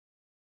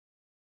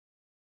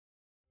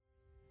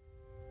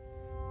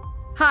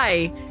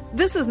Hi,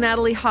 this is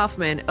Natalie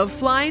Hoffman of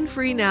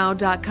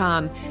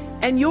FlyingFreeNow.com,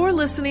 and you're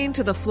listening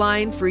to the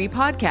Flying Free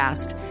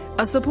Podcast,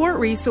 a support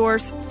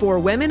resource for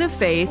women of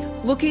faith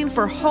looking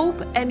for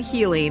hope and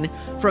healing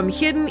from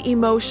hidden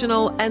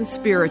emotional and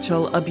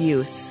spiritual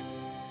abuse.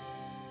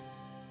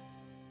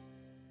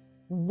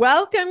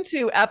 Welcome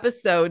to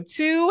episode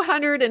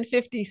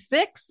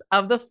 256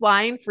 of the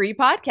Flying Free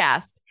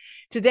Podcast.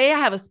 Today I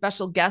have a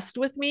special guest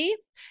with me,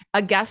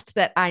 a guest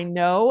that I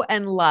know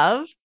and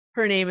love.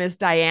 Her name is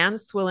Diane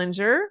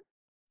Swillinger.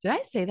 Did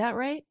I say that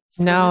right?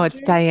 Swillinger? No,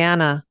 it's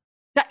Diana.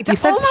 You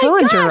said oh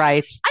Swillinger gosh.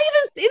 right. It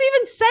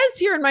even says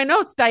here in my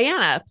notes,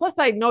 Diana. Plus,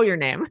 I know your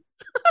name.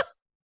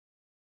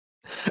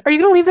 Are you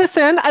going to leave this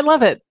in? I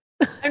love it.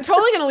 I'm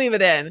totally going to leave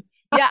it in.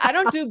 Yeah, I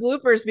don't do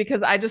bloopers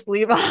because I just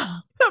leave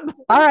off.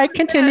 All right,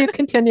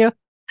 continue.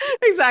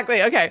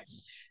 Exactly. Okay.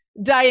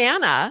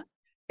 Diana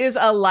is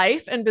a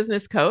life and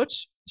business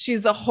coach.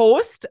 She's the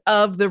host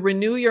of the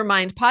Renew Your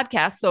Mind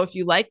podcast. So if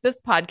you like this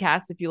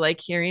podcast, if you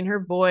like hearing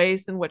her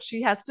voice and what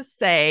she has to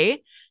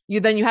say, you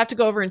have to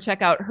go over and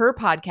check out her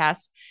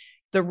podcast,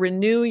 the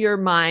Renew Your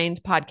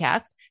Mind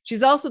podcast.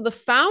 She's also the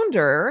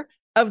founder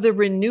of the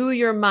Renew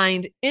Your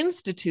Mind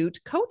Institute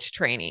coach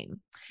training.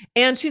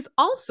 And she's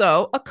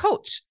also a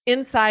coach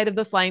inside of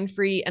the Flying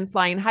Free and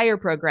Flying Higher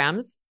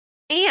programs.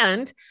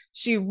 And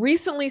she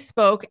recently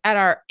spoke at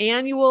our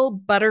annual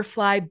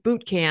Butterfly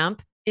Boot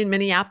Camp in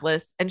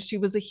Minneapolis, and she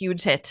was a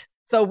huge hit.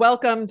 So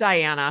welcome,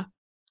 Diana.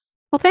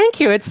 Well, thank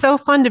you. It's so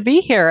fun to be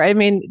here. I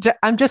mean,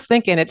 I'm just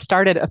thinking it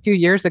started a few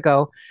years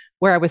ago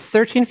where I was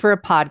searching for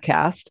a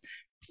podcast,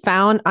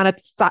 found on a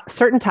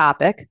certain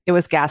topic, it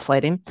was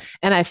gaslighting,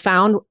 and I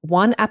found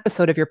one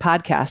episode of your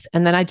podcast,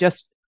 and then I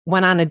just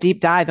went on a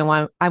deep dive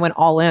and I went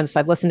all in.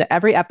 So I've listened to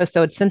every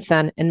episode since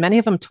then, and many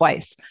of them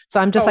twice. So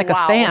I'm just a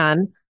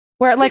fan,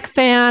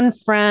 fan,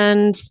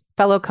 friend,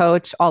 fellow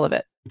coach, all of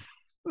it.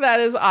 That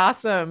is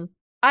awesome.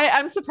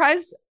 I'm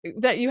surprised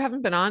that you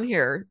haven't been on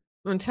here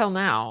until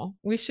now.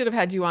 We should have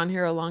had you on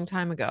here a long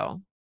time ago.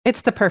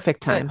 It's the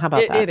perfect time. How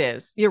about that? It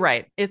is. You're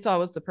right. It's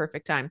always the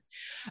perfect time.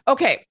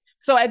 Okay.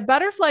 So at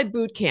Butterfly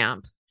Boot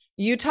Camp,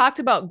 you talked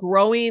about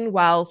growing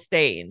while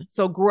staying.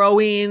 So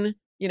growing,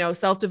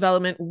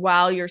 self-development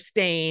while you're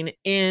staying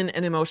in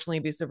an emotionally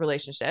abusive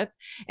relationship.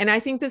 And I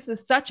think this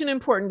is such an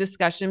important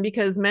discussion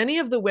because many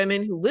of the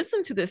women who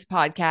listen to this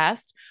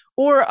podcast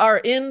or are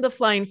in the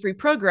Flying Free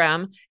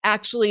program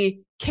actually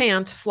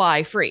can't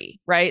fly free,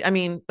 right? I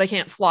mean, they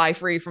can't fly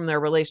free from their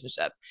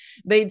relationship.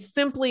 They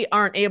simply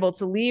aren't able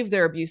to leave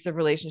their abusive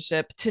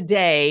relationship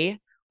today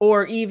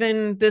or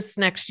even this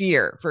next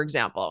year, for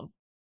example.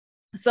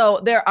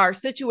 So there are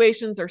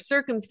situations or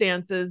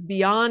circumstances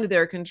beyond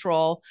their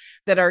control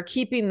that are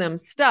keeping them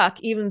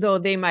stuck, even though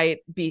they might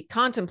be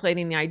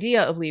contemplating the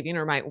idea of leaving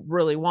or might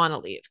really want to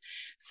leave.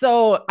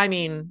 So, I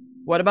mean,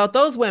 what about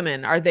those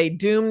women? Are they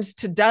doomed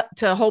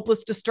to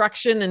hopeless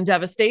destruction and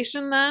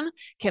devastation then?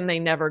 Can they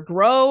never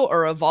grow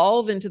or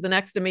evolve into the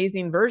next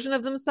amazing version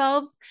of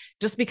themselves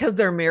just because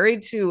they're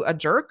married to a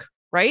jerk?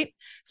 Right?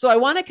 So I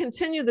want to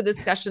continue the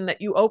discussion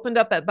that you opened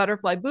up at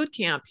Butterfly Boot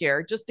Camp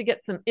here, just to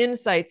get some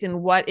insights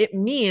in what it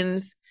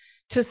means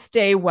to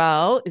stay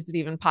well. Is it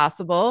even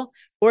possible?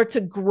 Or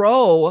to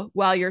grow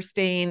while you're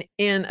staying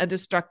in a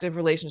destructive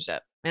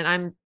relationship? And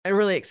I'm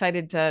really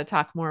excited to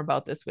talk more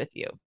about this with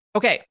you.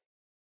 Okay.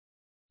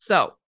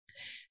 So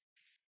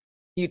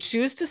you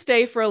chose to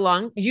stay for a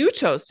long time.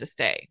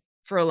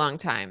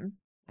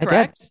 Correct?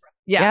 I did.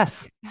 Yeah.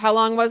 Yes. How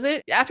long was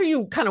it? After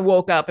you kind of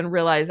woke up and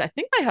realized, I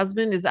think my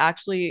husband is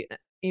actually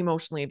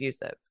emotionally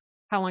abusive.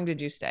 How long did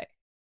you stay?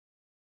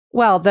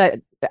 Well,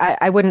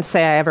 I wouldn't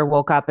say I ever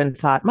woke up and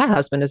thought my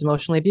husband is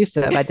emotionally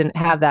abusive. I didn't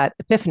have that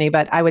epiphany,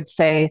 but I would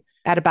say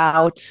at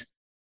about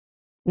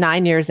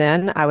 9 years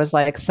in, I was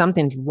like,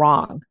 something's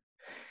wrong.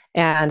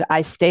 And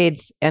I stayed,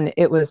 and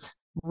it was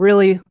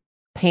really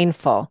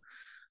painful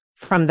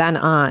from then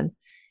on.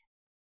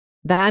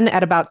 Then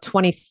at about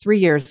 23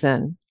 years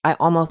in, I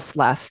almost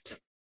left.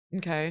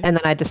 Okay. And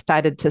then I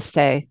decided to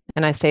stay,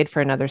 and I stayed for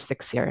another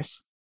 6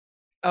 years.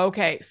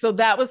 Okay. So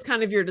that was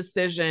kind of your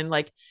decision.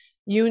 Like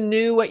you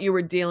knew what you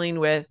were dealing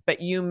with,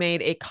 but you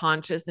made a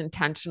conscious,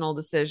 intentional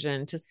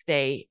decision to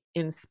stay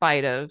in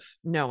spite of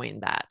knowing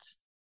that.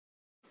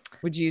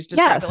 Would you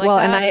describe it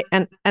like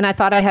that? And I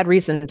thought I had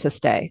reason to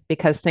stay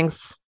because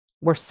things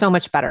were so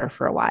much better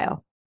for a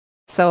while.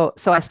 So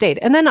I stayed.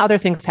 And then other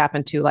things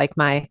happened too, like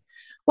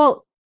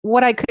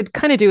what I could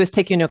kind of do is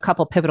take you into a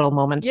couple pivotal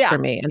moments for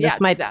me. And this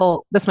might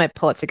pull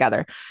it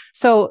together.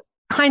 So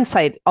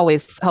hindsight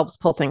always helps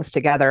pull things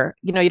together.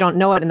 You don't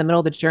know it in the middle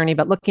of the journey,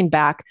 but looking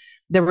back,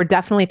 there were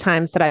definitely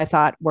times that I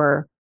thought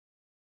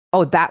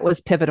that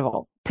was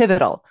pivotal,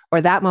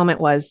 or that moment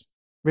was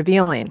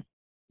revealing.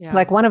 Yeah.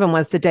 Like one of them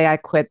was the day I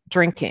quit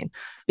drinking,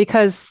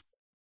 because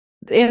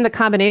in the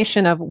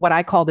combination of what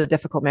I called a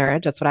difficult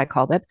marriage, that's what I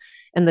called it,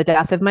 and the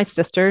death of my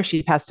sister,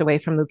 she passed away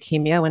from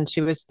leukemia when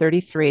she was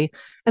 33.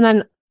 And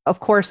then of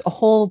course, a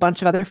whole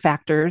bunch of other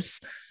factors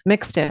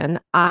mixed in.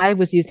 I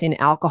was using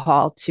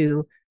alcohol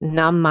to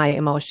numb my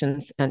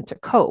emotions and to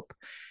cope.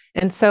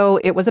 And so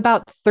it was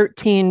about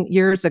 13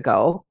 years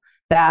ago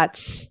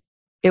that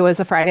it was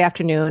a Friday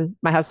afternoon.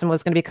 My husband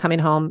was going to be coming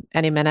home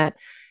any minute.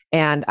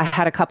 And I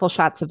had a couple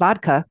shots of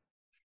vodka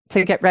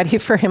to get ready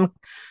for him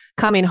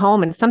coming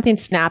home, and something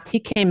snapped. He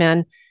came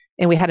in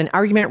and we had an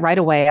argument right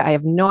away. I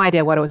have no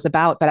idea what it was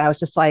about, but I was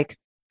just like,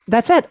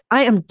 that's it.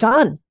 I am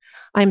done.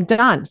 I'm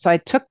done. So I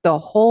took the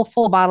whole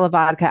full bottle of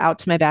vodka out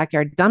to my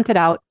backyard, dumped it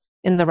out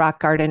in the rock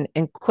garden,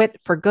 and quit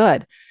for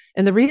good.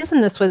 And the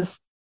reason this was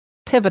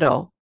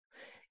pivotal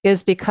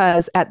is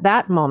because at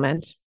that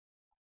moment,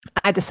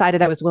 I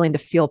decided I was willing to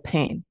feel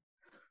pain.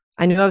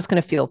 I knew I was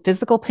going to feel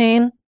physical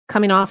pain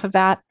coming off of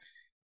that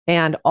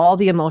and all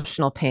the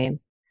emotional pain.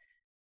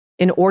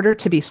 In order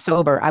to be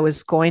sober, I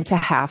was going to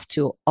have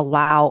to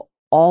allow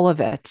all of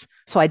it.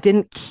 So I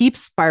didn't keep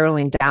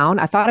spiraling down.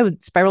 I thought I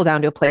would spiral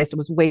down to a place that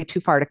was way too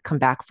far to come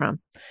back from.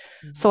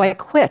 Mm-hmm. So I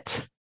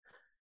quit.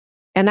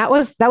 And that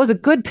was a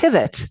good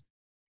pivot.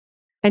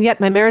 And yet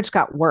my marriage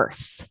got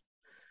worse.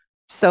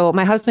 So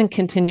my husband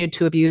continued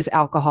to abuse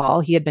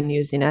alcohol. He had been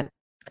using it.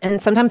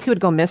 And sometimes he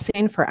would go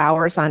missing for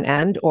hours on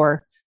end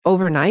or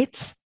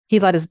overnight. He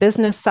let his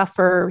business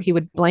suffer. He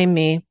would blame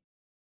me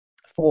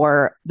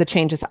for the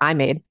changes I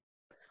made.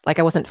 Like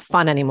I wasn't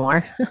fun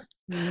anymore.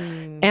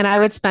 And I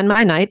would spend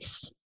my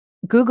nights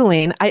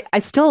Googling. I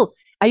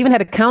even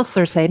had a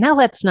counselor say, now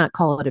let's not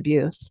call it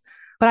abuse.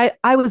 But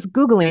I was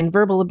Googling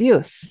verbal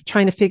abuse,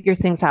 trying to figure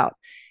things out.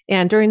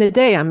 And during the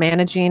day, I'm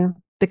managing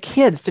the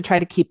kids to try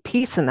to keep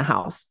peace in the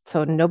house.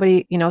 So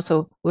nobody,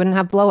 so we wouldn't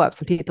have blowups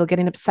and people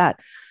getting upset.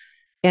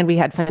 And we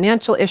had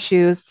financial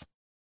issues,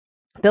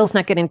 bills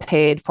not getting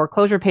paid,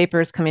 foreclosure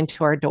papers coming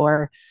to our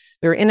door.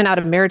 We were in and out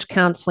of marriage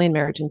counseling,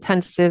 marriage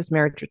intensives,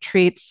 marriage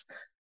retreats,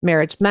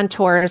 marriage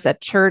mentors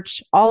at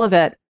church, all of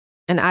it.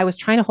 And I was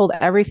trying to hold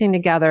everything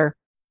together.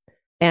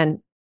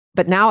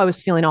 But now I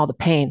was feeling all the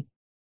pain,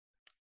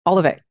 all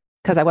of it,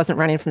 because I wasn't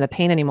running from the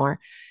pain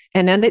anymore.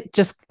 And then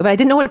but I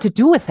didn't know what to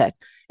do with it.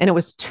 And it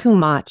was too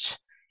much.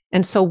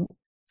 And so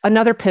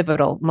another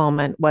pivotal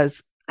moment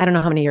was, I don't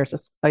know how many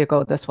years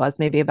ago this was,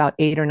 maybe about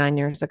 8 or 9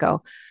 years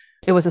ago.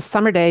 It was a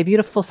summer day,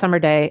 beautiful summer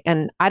day.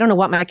 And I don't know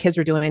what my kids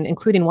were doing,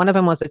 including one of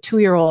them was a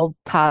 2-year-old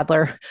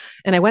toddler.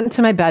 And I went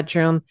into my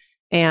bedroom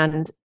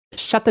and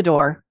shut the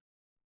door,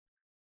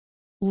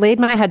 laid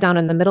my head down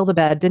in the middle of the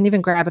bed, didn't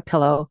even grab a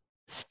pillow,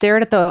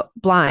 stared at the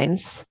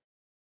blinds,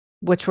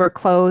 which were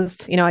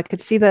closed. I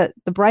could see the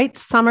bright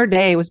summer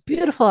day. It was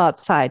beautiful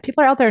outside.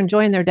 People are out there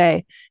enjoying their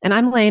day. And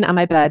I'm laying on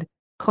my bed,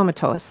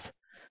 comatose.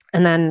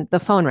 And then the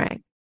phone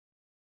rang.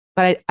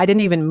 But I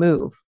didn't even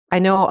move. I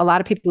know a lot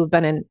of people who've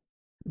been in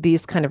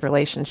these kind of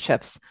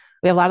relationships.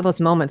 We have a lot of those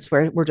moments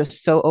where we're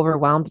just so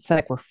overwhelmed. It's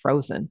like we're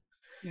frozen.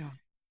 Yeah.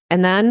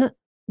 And then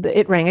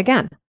it rang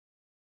again.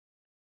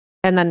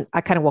 And then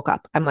I kind of woke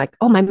up. I'm like,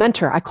 oh, my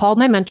mentor. I called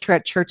my mentor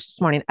at church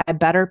this morning. I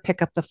better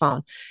pick up the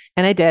phone.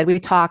 And I did. We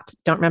talked.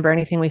 Don't remember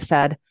anything we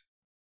said.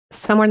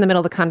 Somewhere in the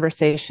middle of the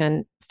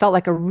conversation, felt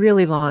like a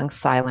really long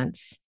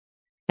silence.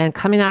 And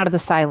coming out of the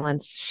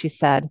silence, she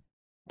said,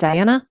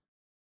 Diana,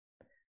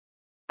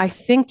 I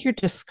think you're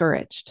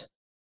discouraged.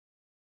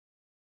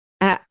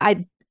 And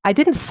I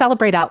didn't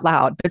celebrate out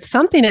loud, but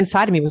something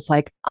inside of me was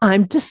like,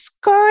 I'm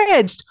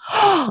discouraged.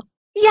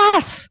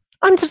 Yes,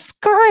 I'm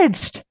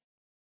discouraged.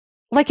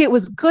 Like it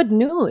was good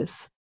news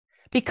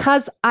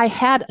because I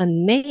had a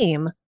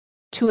name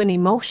to an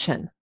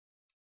emotion.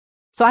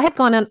 So I had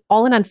gone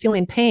all in on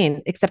feeling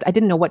pain, except I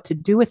didn't know what to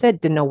do with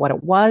it, didn't know what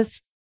it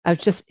was. I was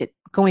just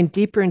going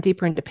deeper and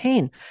deeper into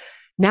pain.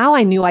 Now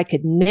I knew I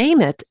could name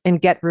it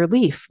and get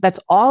relief. That's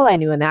all I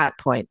knew at that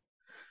point.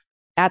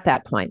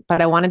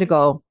 But I wanted to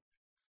go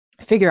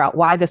figure out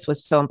why this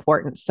was so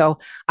important. So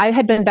I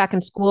had been back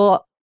in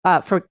school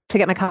to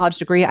get my college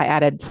degree. I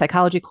added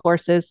psychology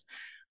courses.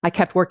 I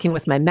kept working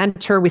with my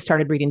mentor. We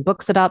started reading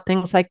books about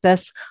things like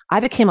this. I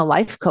became a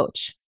life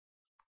coach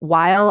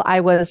while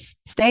I was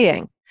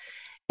staying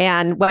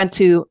and went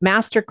to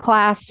master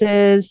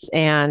classes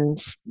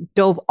and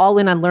dove all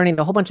in on learning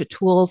a whole bunch of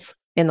tools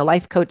in the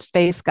life coach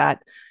space, got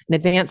an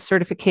advanced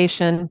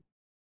certification,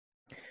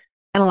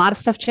 and a lot of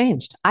stuff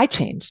changed. I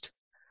changed.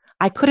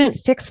 I couldn't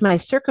fix my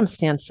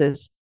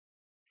circumstances,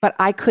 but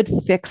I could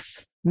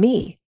fix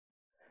me.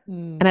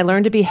 And I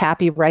learned to be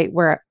happy right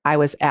where I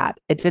was at.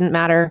 It didn't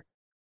matter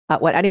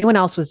what anyone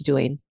else was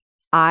doing.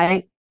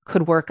 I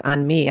could work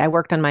on me. I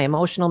worked on my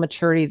emotional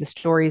maturity, the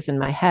stories in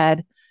my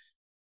head,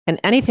 and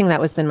anything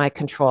that was in my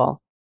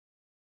control.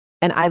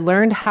 And I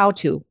learned how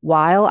to,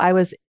 while I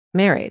was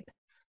married,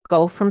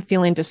 go from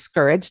feeling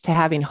discouraged to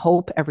having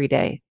hope every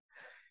day,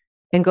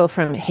 and go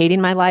from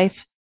hating my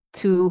life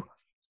to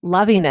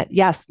loving it.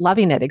 Yes,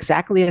 loving it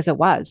exactly as it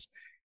was.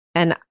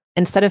 And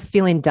instead of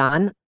feeling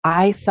done,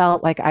 I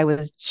felt like I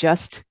was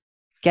just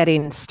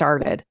getting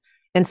started.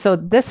 And so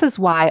this is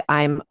why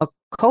I'm a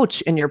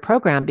coach in your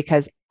program,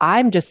 because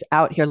I'm just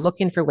out here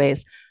looking for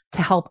ways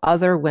to help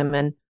other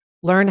women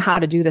learn how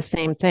to do the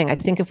same thing. I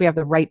think if we have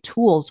the right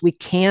tools, we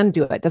can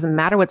do it. It doesn't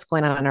matter what's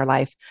going on in our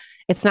life.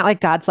 It's not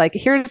like God's like,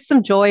 here's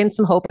some joy and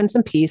some hope and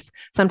some peace.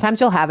 Sometimes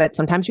you'll have it,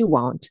 sometimes you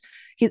won't.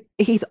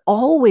 He's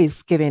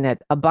always giving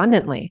it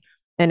abundantly.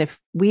 And if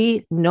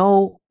we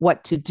know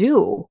what to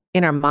do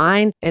in our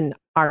mind and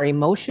our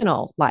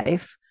emotional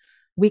life,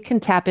 we can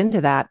tap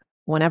into that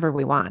whenever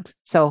we want.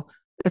 So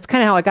that's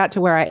kind of how I got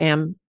to where I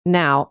am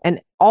now.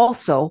 And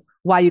also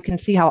why you can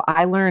see how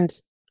I learned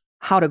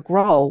how to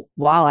grow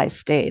while I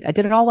stayed. I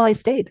did it all while I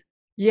stayed.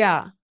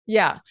 Yeah.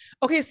 Yeah.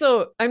 Okay.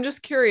 So I'm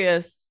just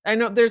curious. I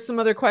know there's some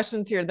other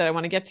questions here that I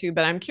want to get to,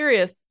 but I'm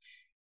curious.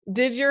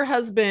 Did your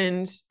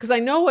husband, because I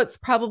know what's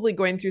probably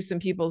going through some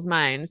people's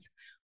minds,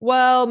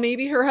 well,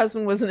 maybe her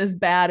husband wasn't as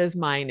bad as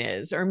mine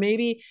is, or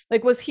maybe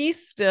like, was he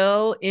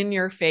still in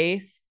your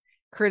face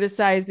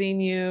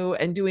criticizing you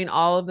and doing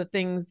all of the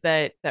things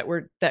that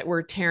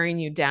were tearing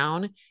you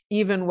down,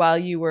 even while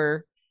you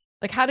were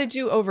like, how did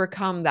you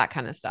overcome that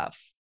kind of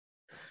stuff?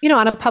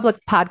 On a public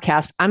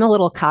podcast, I'm a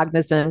little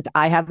cognizant.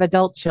 I have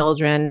adult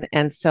children,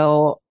 and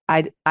so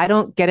I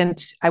won't get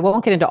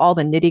into all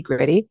the nitty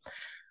gritty,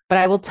 but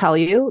I will tell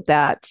you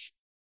that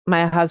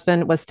my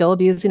husband was still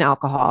abusing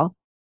alcohol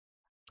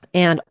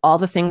and all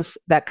the things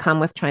that come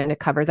with trying to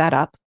cover that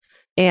up.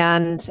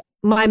 And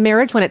my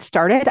marriage, when it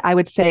started, I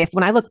would say, if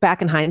when I look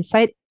back in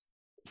hindsight,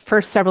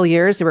 first several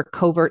years, there were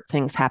covert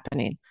things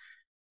happening.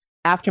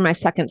 After my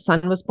second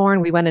son was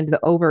born, we went into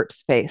the overt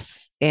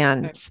space,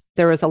 and Okay.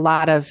 there was a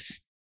lot of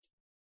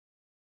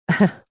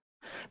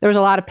there was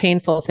a lot of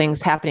painful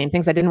things happening,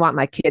 things I didn't want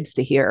my kids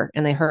to hear,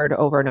 and they heard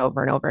over and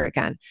over and over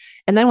again.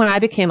 And then when I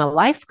became a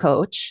life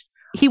coach,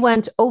 he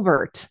went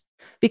overt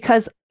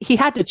because he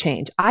had to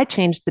change. I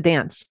changed the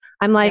dance.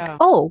 I'm like, Yeah.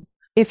 oh,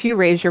 if you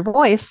raise your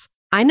voice,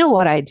 I know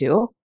what I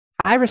do.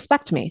 I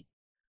respect me.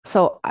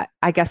 So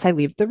I guess I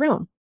leave the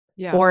room.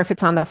 Yeah. Or if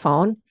it's on the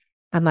phone,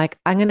 I'm like,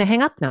 I'm going to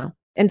hang up now.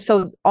 And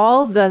so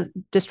all the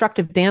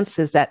destructive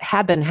dances that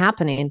had been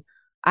happening,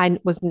 I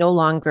was no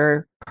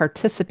longer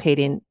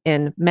participating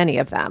in many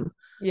of them.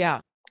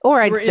 Yeah. Or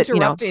You I'd were sit,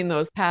 interrupting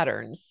those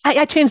patterns.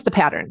 I changed the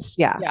patterns.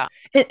 Yeah. Yeah.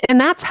 And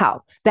that's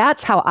how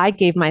I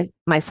gave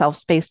myself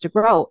space to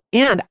grow.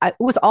 And I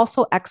was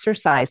also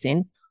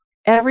exercising.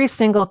 Every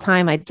single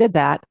time I did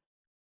that,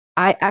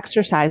 I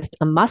exercised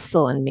a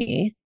muscle in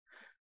me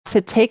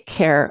to take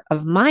care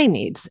of my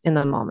needs in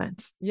the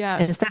moment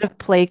Yes. instead of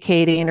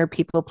placating or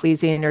people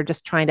pleasing or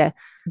just trying to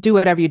do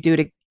whatever you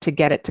do to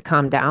get it to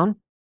calm down. I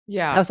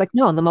Yeah. was like,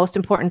 no, the most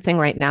important thing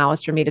right now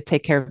is for me to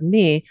take care of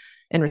me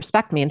and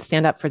respect me and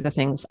stand up for the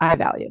things I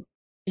value.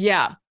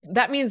 Yeah.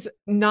 That means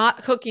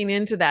not hooking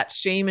into that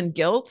shame and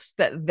guilt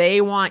that they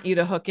want you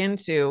to hook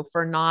into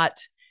for not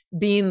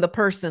being the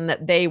person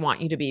that they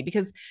want you to be.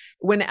 Because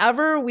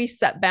whenever we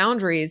set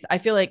boundaries, I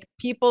feel like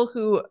people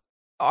who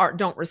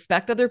don't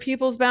respect other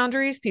people's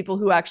boundaries, people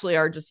who actually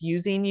are just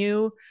using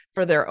you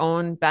for their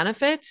own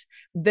benefit,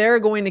 they're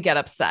going to get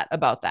upset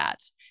about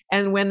that.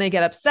 And when they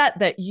get upset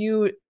that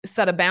you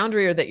set a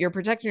boundary or that you're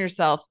protecting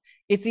yourself,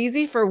 it's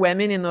easy for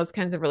women in those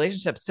kinds of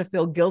relationships to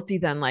feel guilty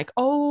then, like,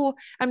 oh,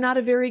 I'm not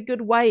a very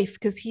good wife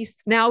because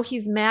he's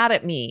mad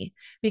at me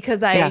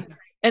because Yeah.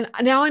 and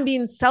now I'm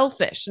being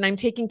selfish and I'm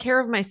taking care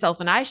of myself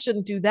and I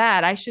shouldn't do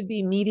that. I should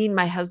be meeting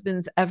my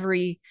husband's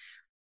every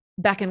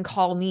beck and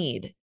call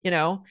need.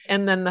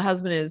 And then the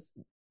husband is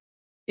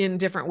in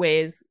different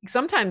ways,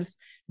 sometimes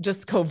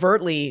just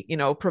covertly,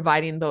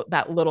 providing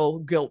that little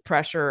guilt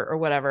pressure or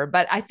whatever.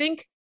 But I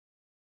think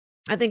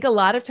a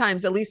lot of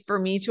times, at least for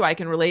me too, I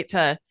can relate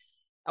to,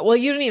 well,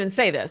 you didn't even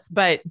say this,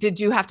 but did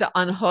you have to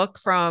unhook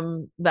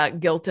from that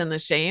guilt and the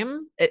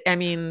shame? I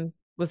mean,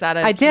 was that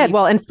a I did. key?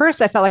 Well, and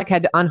first I felt like I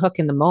had to unhook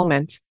in the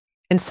moment.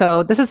 And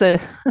so this is a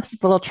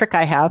little trick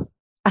I have.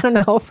 I don't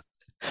know if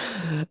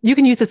you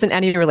can use this in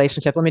any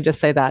relationship. Let me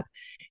just say that.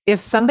 If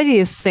somebody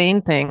is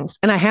saying things,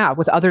 and I have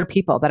with other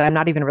people that I'm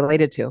not even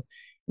related to,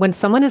 when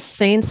someone is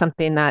saying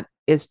something that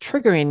is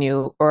triggering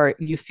you, or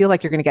you feel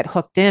like you're going to get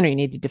hooked in, or you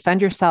need to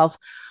defend yourself,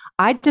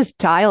 I just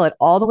dial it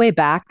all the way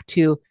back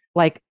to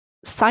like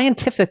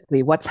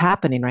scientifically what's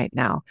happening right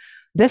now.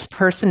 This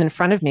person in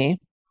front of me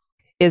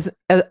is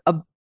a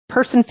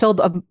person filled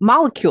of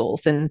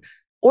molecules and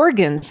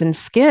organs and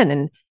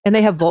skin, and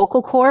they have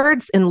vocal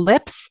cords and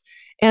lips.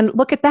 And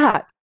look at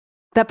that.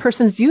 That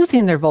person's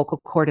using their vocal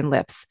cord and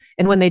lips.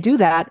 And when they do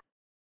that,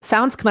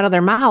 sounds come out of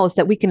their mouths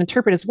that we can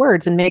interpret as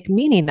words and make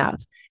meaning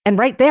of. And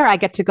right there, I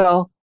get to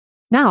go,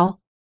 now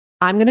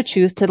I'm going to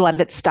choose to let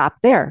it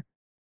stop there.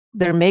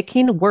 They're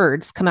making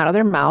words come out of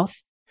their mouth.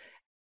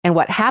 And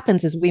what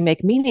happens is we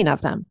make meaning of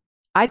them.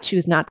 I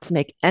choose not to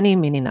make any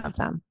meaning of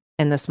them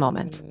in this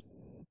moment. Mm.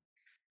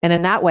 And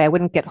in that way, I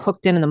wouldn't get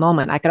hooked in the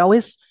moment. I could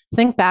always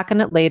think back on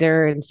it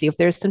later and see if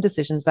there's some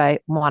decisions I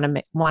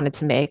wanted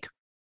to make,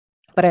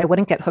 but I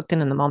wouldn't get hooked in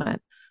the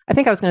moment. I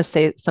think I was going to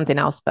say something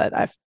else, but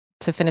I've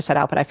to finish that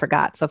out, but I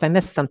forgot. So if I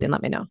missed something,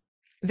 let me know.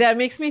 That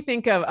makes me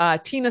think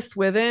of Tina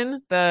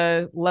Swithin,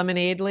 the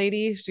lemonade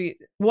lady. She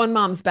One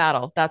Mom's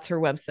Battle. That's her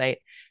website.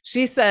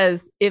 She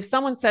says if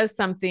someone says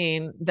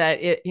something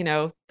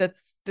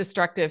that's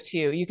destructive to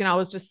you, you can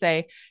always just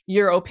say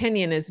your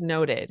opinion is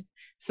noted.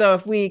 So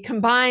if we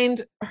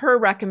combined her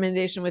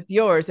recommendation with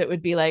yours, it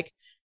would be like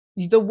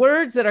the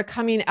words that are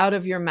coming out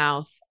of your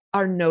mouth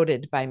are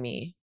noted by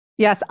me.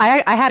 Yes,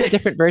 I had a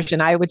different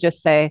version. I would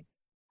just say,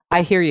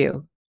 I hear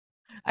you.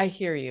 I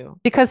hear you.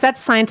 because that's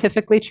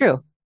scientifically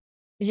true.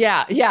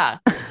 Yeah, yeah.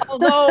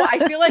 Although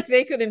I feel like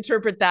they could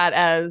interpret that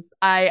as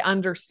I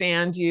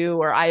understand you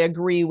or I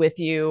agree with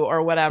you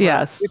or whatever,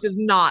 Yes. which is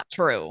not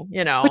true, you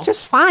Which know.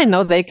 is fine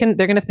though. They're going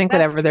to think That's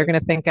whatever they're true. going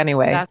to think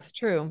anyway. That's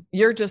true.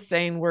 You're just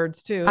saying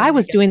words too, I and they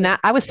was get doing to that.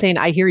 I was saying,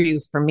 I hear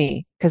you for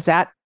me, because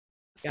that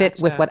fit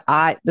with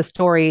gotcha. the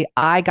story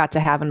I got to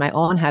have in my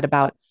own head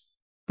about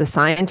the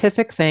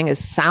scientific thing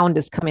is sound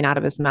is coming out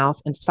of his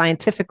mouth. And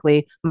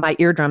scientifically, my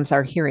eardrums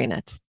are hearing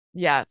it.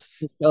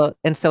 Yes.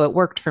 And so it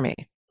worked for me.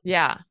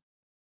 Yeah.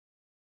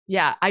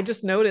 Yeah, I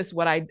just noticed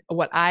what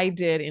I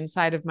did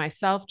inside of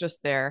myself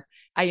just there.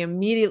 I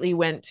immediately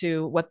went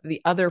to what the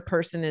other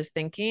person is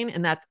thinking,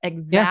 and that's Yeah,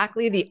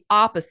 exactly the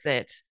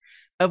opposite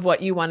of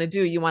what you want to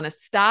do. You want to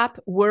stop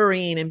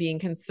worrying and being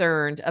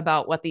concerned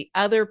about what the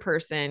other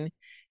person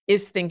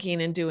is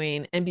thinking and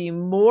doing and be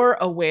more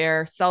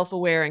aware,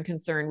 self-aware and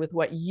concerned with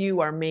what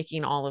you are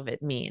making all of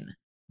it mean.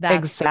 That's the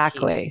key.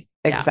 exactly.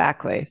 Yeah.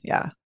 Exactly.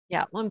 Yeah.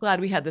 Yeah, well, I'm glad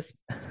we had this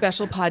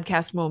special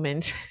podcast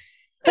moment.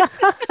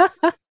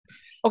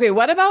 Okay,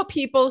 what about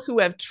people who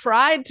have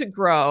tried to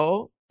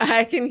grow?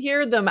 I can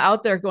hear them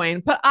out there going,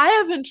 but I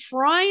have been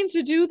trying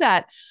to do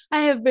that.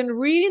 I have been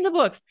reading the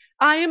books.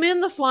 I am in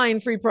the flying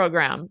free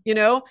program,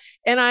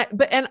 and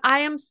I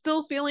am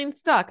still feeling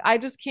stuck. I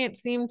just can't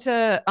seem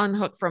to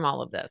unhook from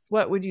all of this.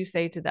 What would you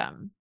say to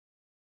them?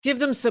 Give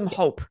them some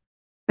hope.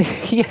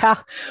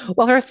 Yeah.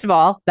 Well, first of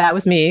all, that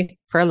was me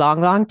for a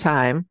long, long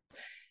time.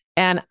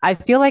 And I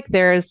feel like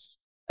there's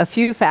a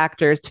few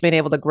factors to being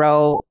able to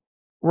grow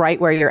right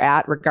where you're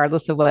at,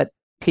 regardless of what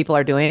people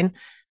are doing.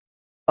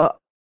 Uh,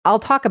 I'll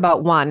talk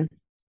about one.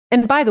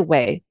 And by the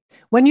way,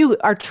 when you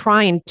are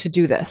trying to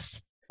do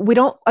this, we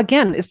don't,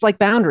 again, it's like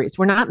boundaries.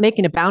 We're not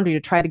making a boundary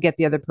to try to get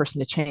the other person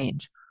to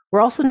change.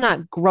 We're also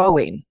not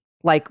growing.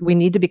 Like we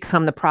need to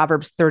become the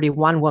Proverbs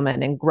 31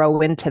 woman and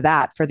grow into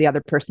that for the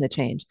other person to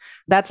change.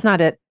 That's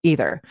not it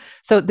either.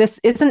 So this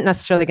isn't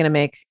necessarily going to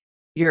make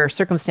your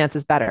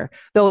circumstances better,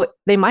 though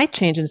they might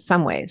change in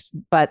some ways,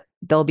 but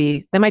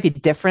they might be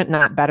different,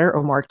 not better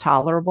or more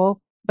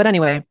tolerable. But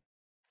anyway,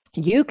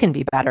 you can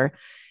be better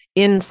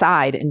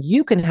inside and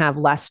you can have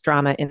less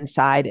drama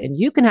inside and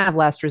you can have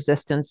less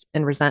resistance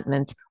and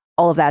resentment.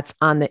 All of that's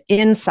on the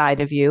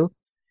inside of you,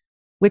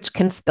 which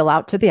can spill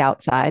out to the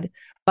outside.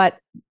 But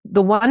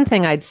the one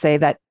thing I'd say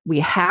that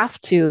we have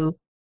to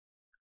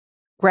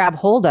grab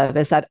hold of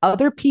is that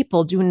other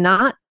people do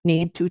not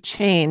need to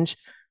change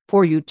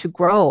for you to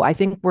grow. I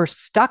think we're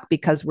stuck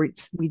because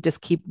we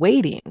just keep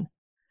waiting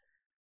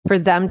for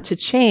them to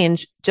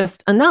change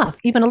just enough,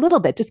 even a little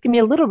bit. Just give me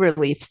a little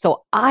relief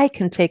so I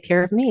can take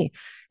care of me.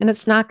 And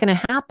it's not going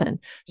to happen.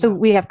 So Yeah.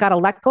 we have got to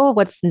let go of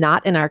what's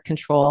not in our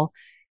control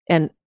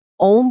and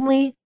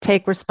only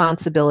take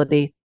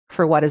responsibility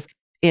for what is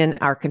in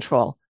our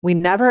control. We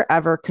never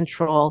ever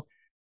control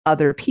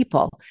other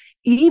people.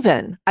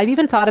 I've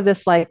even thought of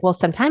this like, well,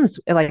 sometimes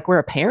like we're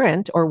a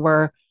parent or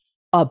we're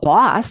a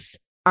boss.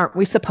 Aren't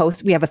we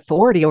supposed, we have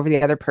authority over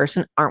the other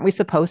person? Aren't we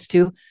supposed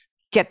to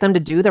get them to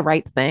do the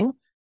right thing?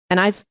 And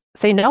I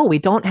say, no, we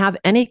don't have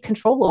any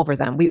control over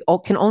them. We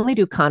can only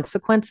do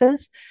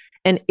consequences.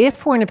 And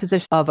if we're in a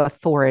position of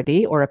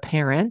authority or a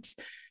parent,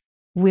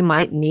 we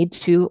might need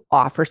to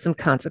offer some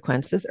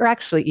consequences, or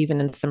actually, even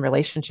in some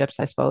relationships,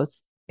 I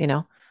suppose,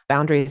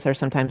 boundaries are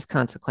sometimes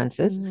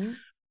consequences. Mm-hmm.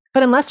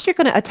 But unless you're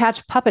going to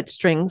attach puppet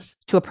strings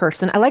to a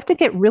person, I like to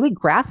get really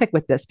graphic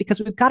with this because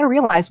we've got to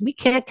realize we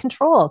can't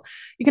control.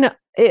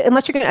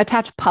 Unless you're going to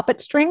attach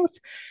puppet strings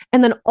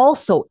and then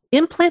also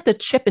implant a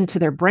chip into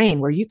their brain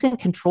where you can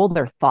control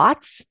their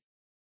thoughts.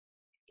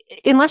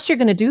 Unless you're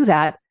going to do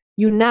that,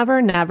 you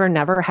never, never,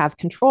 never have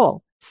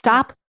control.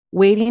 Stop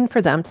waiting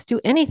for them to do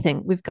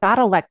anything. We've got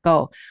to let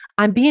go.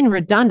 I'm being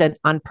redundant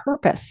on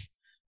purpose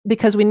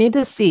because we need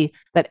to see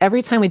that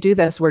every time we do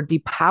this, we're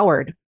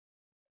depowered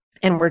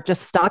and we're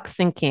just stuck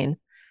thinking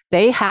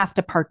they have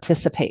to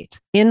participate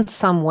in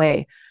some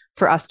way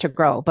for us to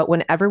grow. But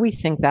whenever we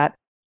think that,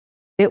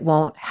 it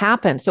won't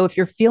happen. So if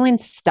you're feeling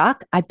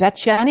stuck, I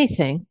bet you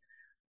anything,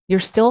 you're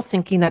still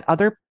thinking that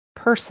other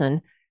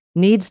person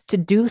needs to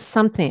do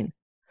something.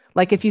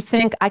 Like if you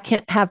think I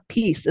can't have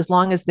peace as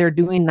long as they're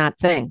doing that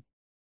thing,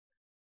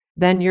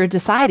 then you're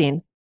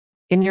deciding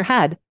in your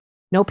head,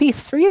 no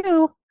peace for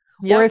you.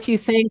 Yep. Or if you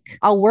think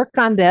I'll work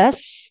on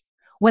this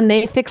when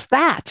they fix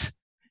that,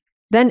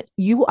 then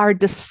you are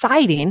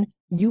deciding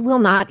you will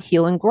not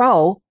heal and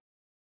grow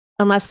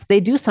unless they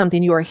do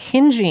something. You are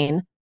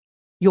hinging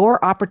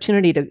your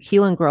opportunity to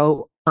heal and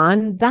grow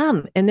on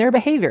them and their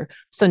behavior.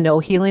 So no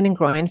healing and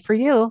growing for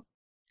you.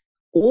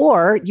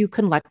 Or you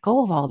can let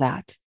go of all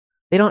that.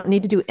 They don't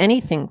need to do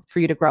anything for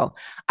you to grow.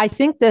 I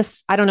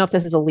don't know if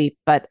this is a leap,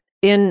 but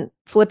in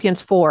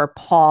Philippians 4,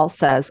 Paul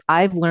says,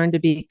 I've learned to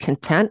be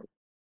content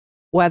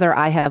whether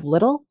I have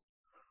little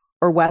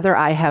or whether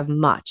I have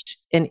much.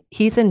 And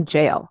he's in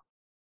jail.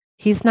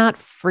 He's not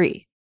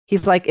free.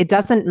 He's like, it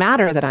doesn't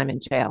matter that I'm in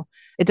jail.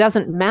 It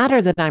doesn't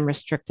matter that I'm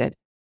restricted.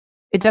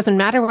 It doesn't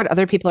matter what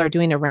other people are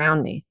doing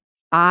around me.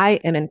 I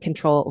am in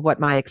control of what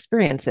my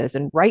experience is.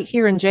 And right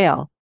here in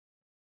jail,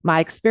 my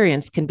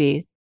experience can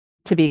be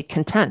to be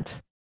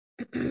content.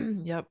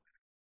 Yep.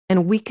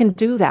 And we can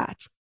do that.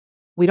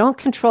 We don't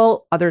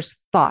control others'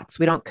 thoughts.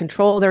 We don't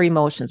control their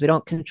emotions. We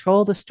don't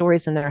control the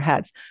stories in their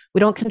heads. We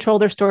don't control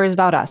their stories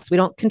about us. We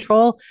don't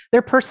control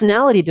their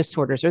personality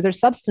disorders or their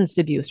substance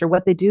abuse or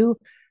what they do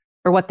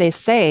or what they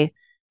say.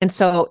 And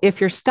so if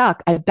you're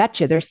stuck, I bet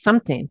you there's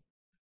something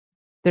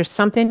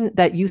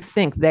that you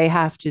think they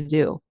have to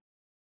do,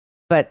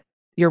 but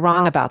you're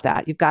wrong about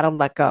that. You've got to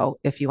let go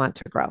if you want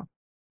to grow.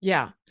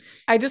 Yeah.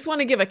 I just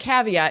want to give a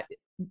caveat.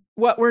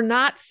 What we're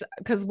not,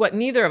 because what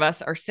neither of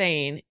us are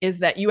saying is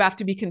that you have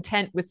to be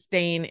content with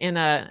staying in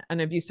an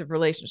abusive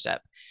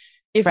relationship.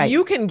 If Right.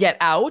 you can get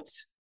out,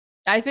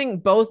 I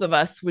think both of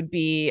us would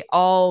be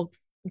all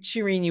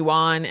cheering you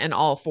on and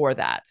all for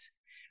that.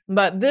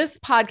 But this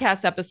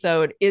podcast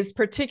episode is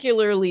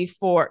particularly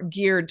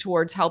geared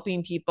towards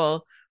helping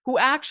people who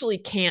actually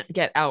can't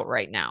get out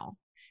right now.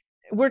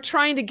 We're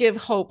trying to give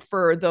hope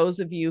for those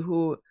of you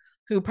who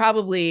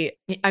probably,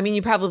 I mean,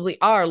 you probably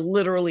are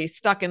literally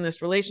stuck in this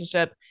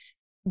relationship,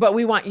 but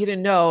we want you to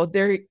know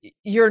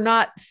you're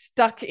not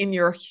stuck in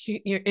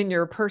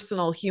your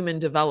personal human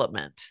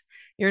development.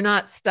 You're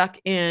not stuck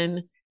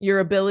in your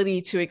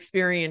ability to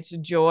experience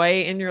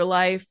joy in your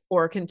life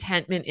or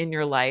contentment in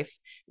your life.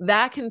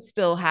 That can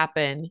still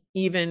happen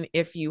even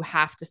if you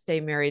have to stay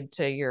married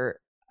to your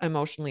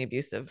emotionally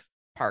abusive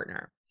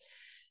partner.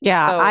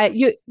 Yeah,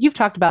 you've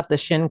talked about the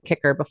shin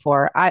kicker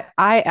before. I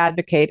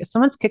advocate if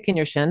someone's kicking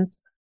your shins,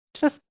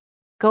 just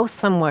go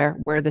somewhere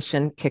where the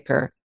shin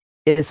kicker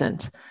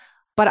isn't.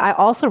 But I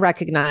also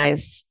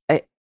recognize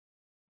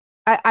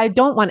I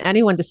don't want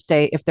anyone to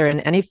stay if they're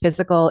in if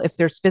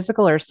there's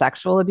physical or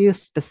sexual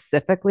abuse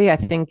specifically. I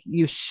think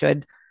you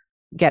should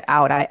get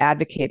out. I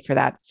advocate for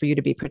that, for you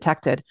to be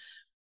protected.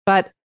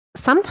 But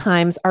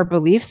sometimes our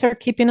beliefs are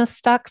keeping us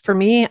stuck. For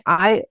me,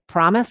 I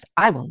promised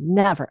I will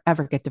never,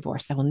 ever get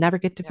divorced. I will never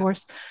get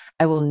divorced. Yeah.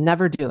 I will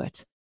never do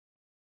it.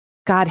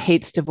 God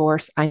hates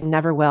divorce. I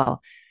never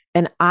will.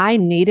 And I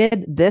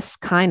needed this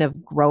kind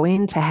of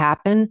growing to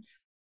happen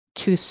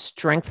to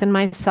strengthen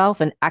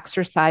myself and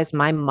exercise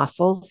my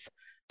muscles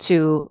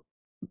to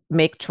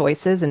make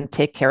choices and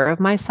take care of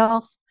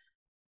myself.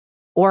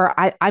 Or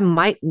I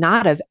might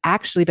not have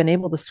actually been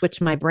able to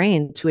switch my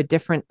brain to a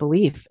different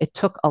belief. It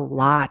took a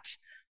lot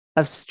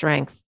of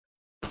strength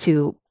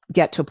to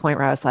get to a point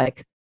where I was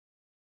like,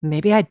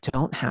 maybe I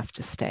don't have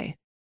to stay.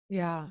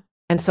 Yeah.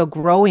 And so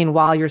growing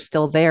while you're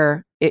still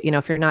there,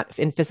 if you're not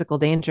in physical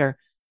danger,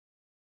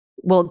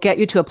 will get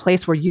you to a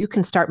place where you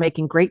can start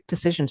making great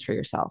decisions for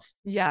yourself.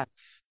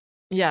 Yes.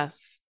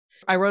 Yes.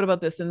 I wrote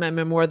about this in my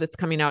memoir that's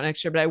coming out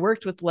next year, but I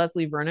worked with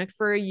Leslie Vernick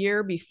for a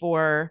year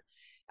before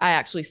I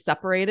actually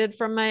separated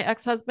from my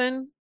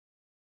ex-husband.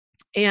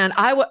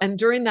 And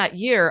during that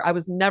year, I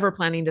was never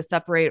planning to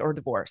separate or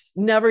divorce.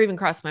 Never even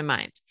crossed my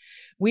mind.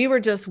 We were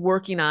just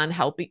working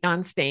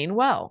on staying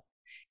well.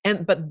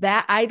 But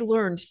that I'd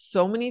learned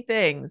so many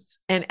things.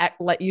 And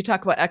let you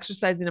talk about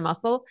exercising a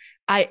muscle.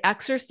 I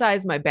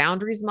exercised my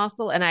boundaries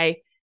muscle, and I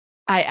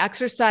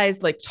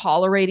exercised like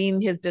tolerating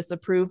his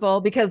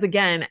disapproval, because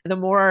again, the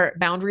more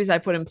boundaries I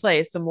put in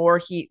place,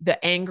 the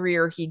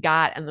angrier he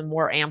got and the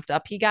more amped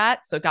up he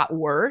got. So it got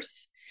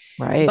worse.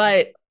 Right.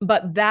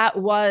 But that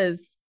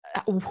was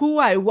who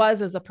I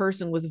was as a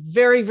person, was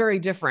very, very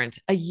different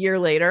a year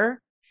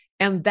later.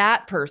 And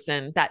that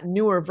person, that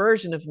newer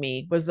version of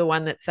me, was the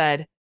one that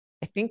said,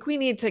 I think we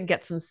need to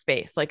get some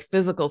space, like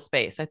physical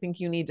space. I think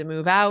you need to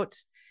move out.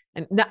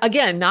 And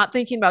again, not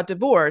thinking about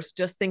divorce,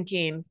 just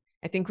thinking,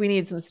 I think we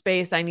need some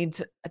space. I need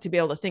to be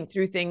able to think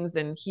through things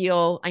and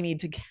heal.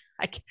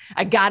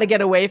 I got to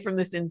get away from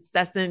this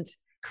incessant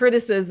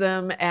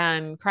criticism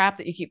and crap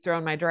that you keep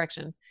throwing my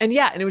direction. And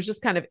it was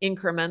just kind of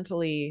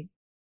incrementally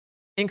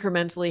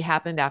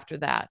happened after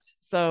that.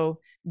 So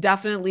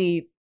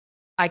definitely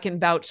I can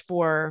vouch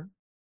for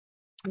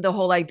the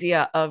whole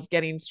idea of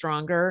getting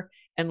stronger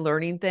and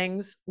learning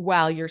things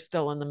while you're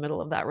still in the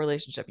middle of that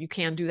relationship. You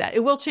can do that.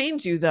 It will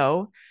change you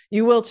though.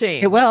 You will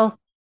change. It will.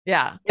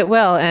 Yeah, it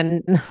will.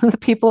 And the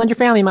people in your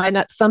family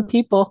some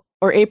people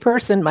or a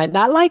person might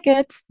not like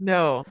it.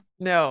 No.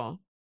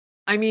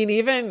 I mean,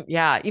 even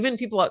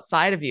people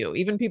outside of you,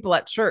 even people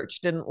at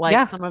church didn't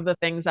like some of the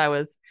things I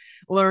was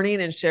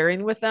learning and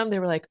sharing with them. They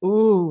were like,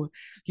 ooh,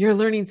 you're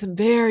learning some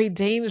very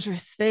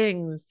dangerous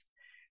things.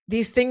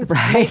 These things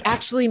might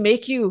actually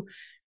make you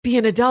be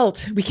an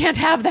adult. We can't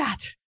have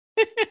that.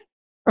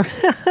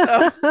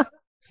 So,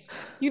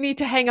 you need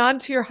to hang on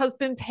to your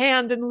husband's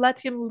hand and let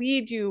him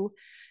lead you.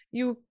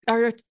 You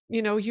are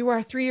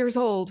 3 years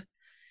old.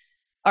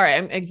 All right,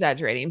 I'm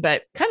exaggerating,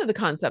 but kind of the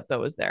concept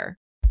though is there.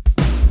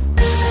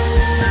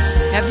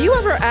 Have you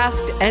ever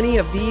asked any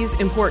of these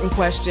important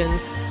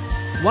questions?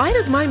 Why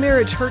does my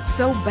marriage hurt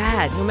so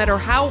bad no matter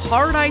how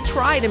hard I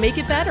try to make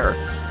it better?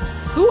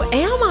 Who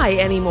am I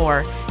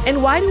anymore?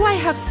 And why do I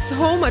have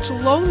so much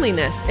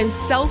loneliness and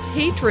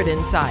self-hatred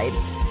inside?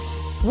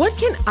 What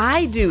can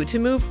I do to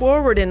move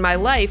forward in my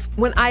life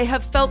when I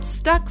have felt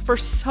stuck for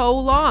so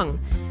long?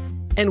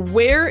 And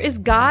where is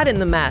God in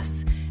the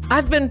mess?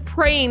 I've been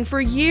praying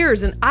for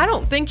years and I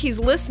don't think he's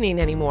listening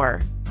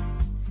anymore.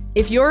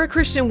 If you're a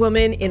Christian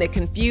woman in a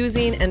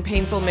confusing and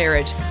painful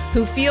marriage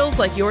who feels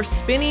like you're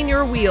spinning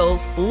your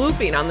wheels,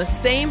 looping on the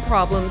same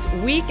problems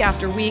week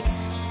after week,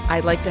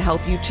 I'd like to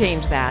help you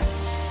change that.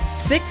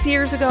 6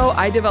 years ago,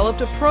 I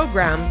developed a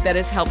program that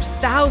has helped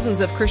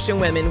thousands of Christian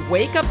women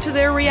wake up to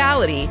their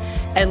reality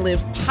and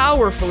live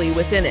powerfully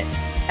within it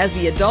as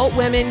the adult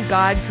women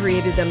God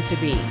created them to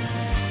be.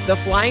 The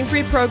Flying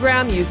Free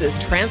program uses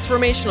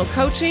transformational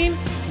coaching,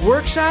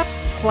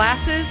 workshops,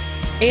 classes,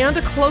 and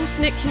a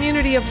close-knit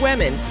community of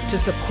women to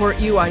support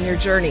you on your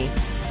journey.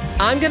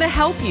 I'm going to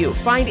help you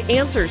find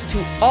answers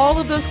to all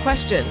of those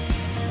questions,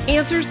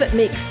 answers that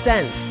make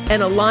sense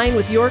and align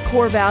with your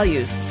core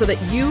values so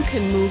that you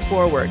can move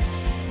forward.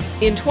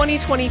 In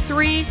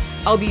 2023,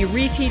 I'll be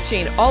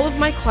reteaching all of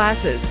my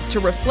classes to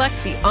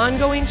reflect the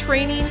ongoing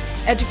training,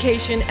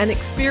 education, and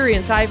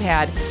experience I've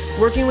had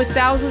working with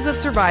thousands of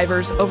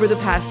survivors over the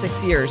past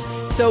 6 years.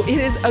 So it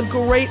is a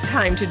great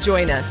time to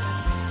join us.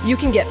 You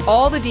can get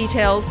all the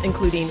details,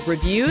 including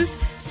reviews,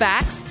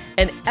 facts,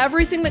 and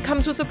everything that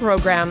comes with the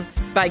program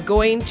by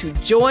going to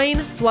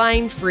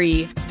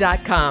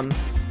joinflyingfree.com.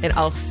 And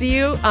I'll see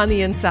you on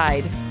the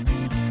inside.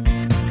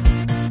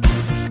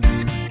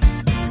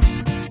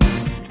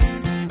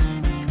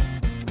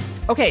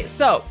 Okay,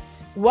 so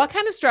what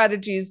kind of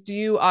strategies do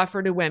you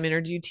offer to women,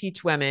 or do you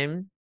teach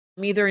women,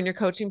 either in your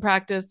coaching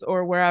practice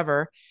or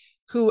wherever,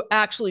 who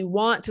actually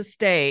want to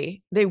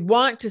stay? They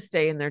want to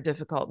stay in their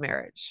difficult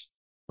marriage.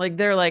 Like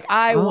they're like,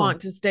 I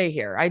want to stay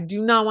here. I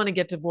do not want to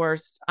get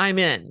divorced. I'm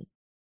in.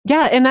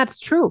 Yeah. And that's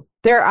true.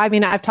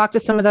 I've talked to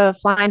some of the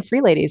Flying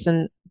Free ladies,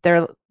 and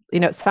they're,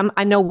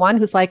 I know one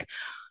who's like,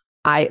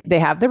 they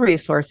have the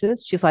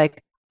resources. She's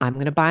like, I'm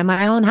going to buy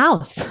my own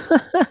house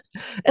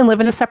and live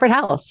in a separate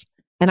house,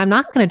 and I'm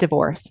not going to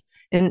divorce.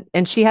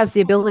 And she has the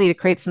ability to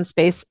create some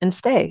space and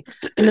stay.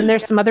 And then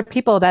there's some other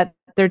people that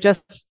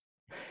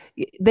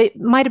they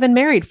might have been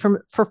married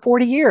for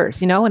 40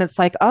 years, and it's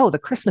like, oh, the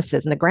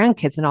Christmases and the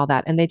grandkids and all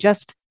that. And they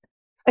just,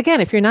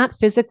 again, if you're not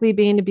physically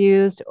being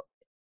abused,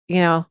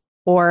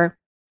 or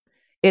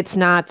it's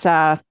not,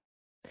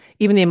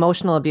 even the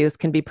emotional abuse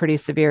can be pretty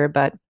severe,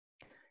 but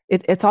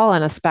it's all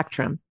on a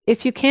spectrum.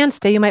 If you can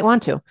stay, you might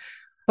want to.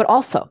 But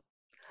also,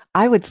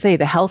 I would say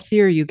the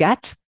healthier you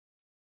get,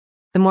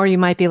 the more you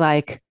might be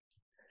like,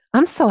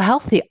 I'm so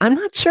healthy, I'm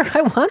not sure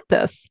I want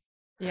this.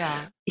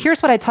 Yeah.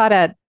 Here's what I taught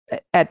at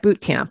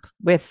boot camp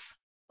with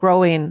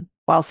growing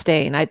while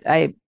staying.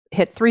 I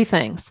hit 3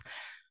 things: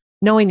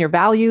 knowing your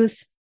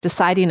values,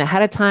 deciding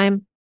ahead of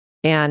time,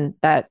 and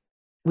that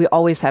we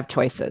always have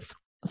choices.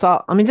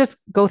 So let me just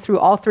go through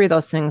all 3 of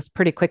those things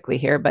pretty quickly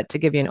here, but to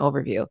give you an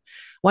overview.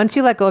 Once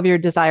you let go of your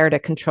desire to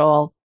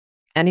control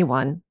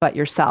anyone but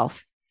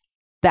yourself,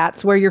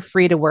 that's where you're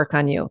free to work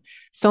on you.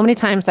 So many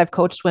times I've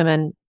coached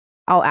women,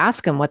 I'll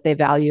ask them what they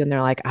value, and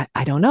they're like,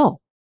 I don't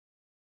know.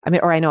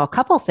 Or I know a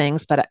couple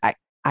things, but I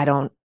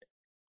don't,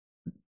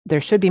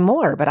 there should be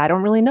more, but I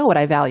don't really know what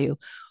I value.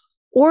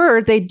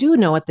 Or they do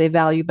know what they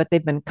value, but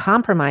they've been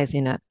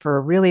compromising it for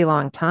a really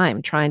long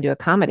time, trying to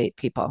accommodate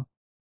people.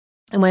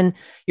 And when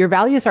your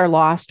values are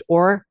lost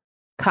or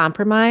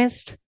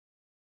compromised,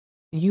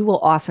 you will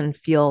often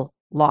feel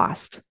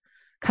lost.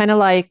 Kind of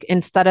like,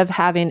 instead of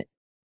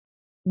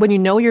when you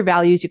know your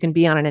values, you can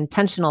be on an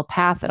intentional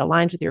path that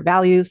aligns with your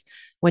values.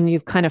 When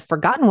you've kind of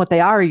forgotten what they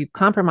are, you've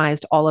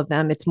compromised all of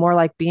them. It's more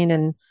like being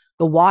in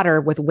the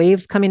water with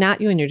waves coming at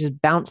you, and you're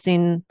just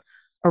bouncing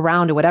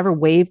around to whatever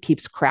wave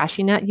keeps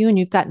crashing at you, and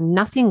you've got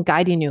nothing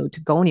guiding you to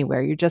go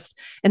anywhere.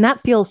 And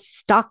that feels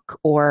stuck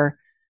or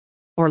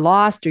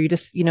lost, or you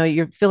just,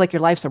 you feel like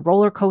your life's a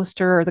roller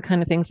coaster, or the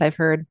kind of things I've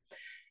heard.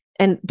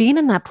 And being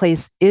in that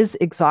place is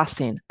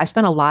exhausting. I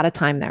spent a lot of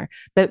time there.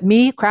 That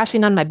me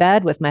crashing on my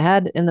bed with my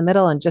head in the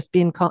middle and just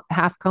being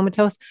half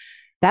comatose,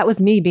 that was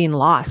me being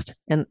lost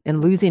and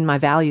losing my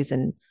values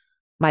and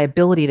my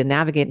ability to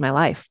navigate my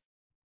life.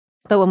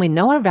 But when we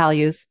know our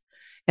values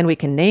and we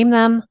can name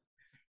them,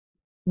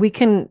 we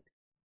can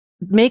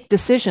make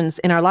decisions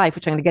in our life,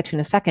 which I'm going to get to in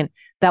a second,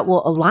 that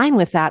will align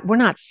with that. We're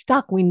not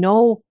stuck. We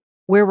know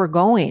where we're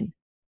going.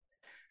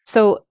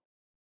 So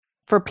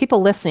for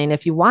people listening,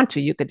 if you want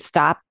to, you could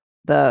stop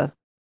the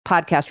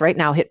podcast right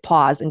now, hit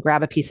pause and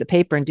grab a piece of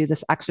paper and do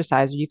this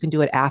exercise, or you can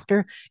do it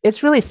after.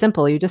 It's really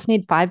simple. You just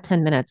need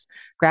 5-10 minutes.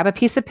 Grab a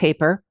piece of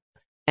paper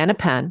and a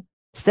pen,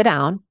 sit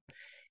down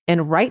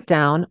and write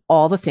down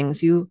all the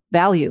things you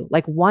value,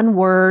 like one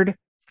word,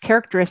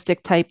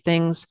 characteristic type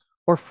things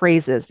or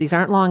phrases. These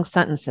aren't long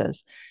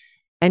sentences.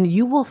 And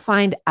you will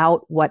find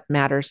out what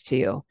matters to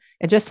you.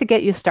 And just to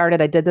get you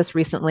started, I did this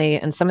recently,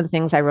 and some of the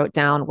things I wrote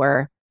down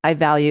were: I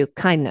value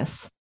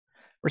kindness,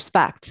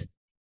 respect,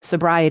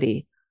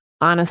 sobriety,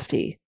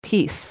 honesty,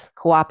 peace,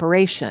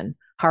 cooperation,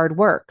 hard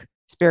work,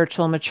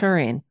 spiritual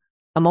maturing,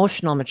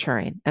 emotional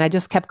maturing. And I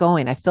just kept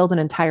going. I filled an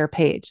entire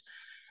page.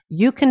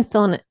 You can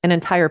fill an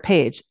entire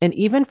page. And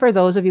even for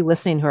those of you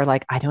listening who are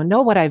like, I don't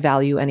know what I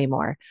value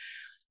anymore,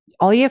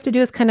 all you have to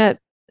do is kind of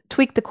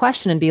tweak the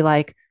question and be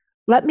like,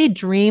 let me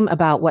dream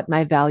about what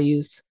my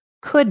values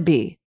could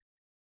be.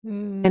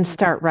 and Mm,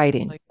 start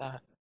writing. like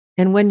that.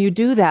 And when you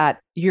do that,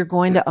 you're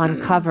going to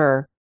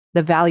uncover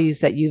the values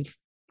that you've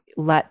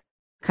let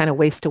kind of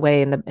waste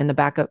away in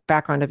the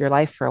background of your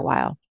life for a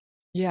while.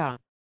 Yeah.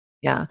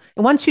 Yeah.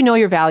 And once you know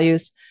your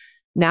values,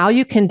 now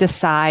you can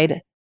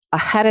decide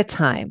ahead of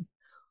time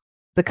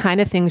the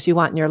kind of things you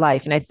want in your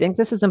life. And I think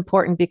this is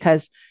important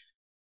because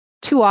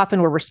too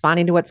often we're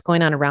responding to what's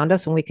going on around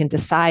us when we can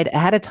decide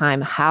ahead of time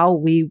how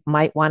we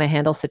might want to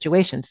handle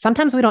situations.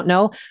 Sometimes we don't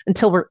know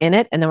until we're in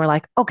it. And then we're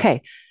like,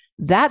 okay,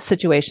 that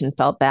situation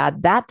felt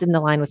bad. That didn't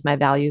align with my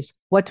values.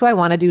 What do I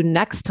want to do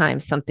next time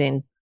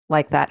something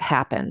like that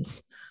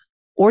happens?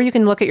 Or you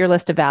can look at your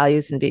list of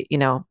values and be,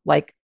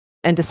 like,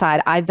 and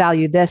decide, I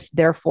value this.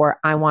 Therefore,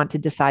 I want to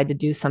decide to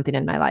do something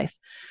in my life.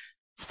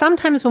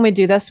 Sometimes when we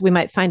do this, we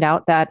might find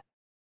out that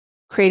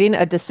creating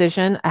a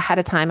decision ahead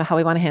of time of how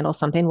we want to handle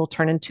something will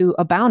turn into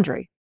a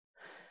boundary.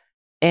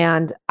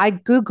 And I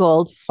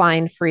Googled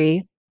Fine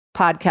Free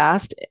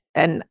podcast,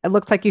 and it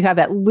looks like you have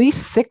at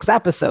least 6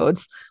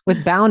 episodes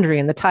with boundary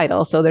in the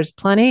title. So there's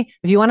plenty,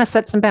 if you want to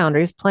set some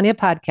boundaries, plenty of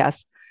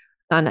podcasts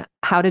on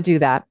how to do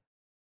that.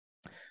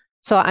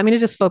 So I'm going to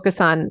just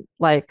focus on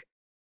like,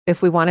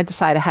 if we want to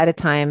decide ahead of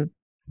time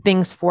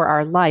things for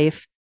our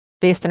life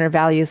based on our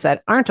values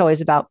that aren't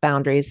always about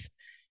boundaries,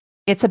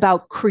 it's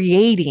about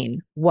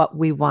creating what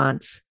we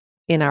want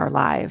in our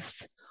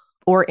lives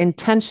or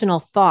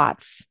intentional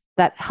thoughts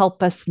that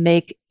help us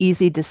make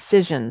easy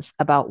decisions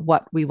about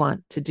what we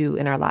want to do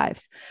in our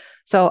lives.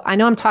 So I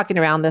know I'm talking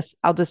around this.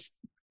 I'll just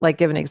like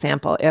give an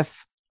example.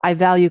 If I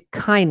value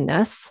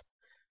kindness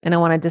and I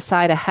want to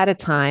decide ahead of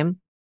time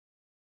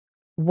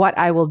what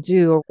I will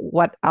do or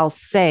what I'll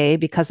say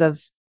because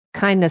of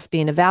kindness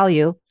being a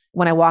value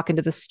when I walk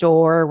into the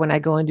store, when I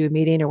go into a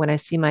meeting, or when I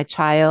see my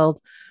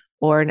child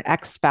or an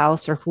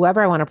ex-spouse or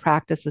whoever I want to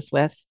practice this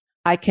with,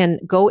 I can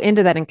go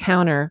into that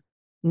encounter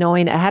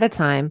knowing ahead of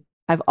time,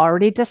 I've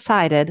already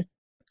decided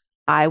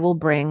I will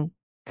bring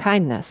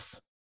kindness.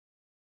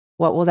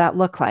 What will that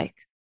look like?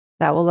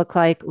 That will look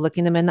like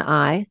looking them in the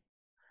eye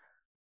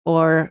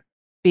or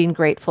being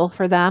grateful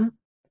for them,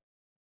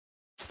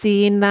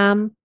 seeing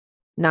them,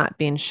 not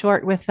being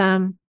short with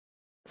them,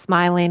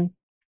 smiling.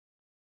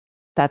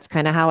 That's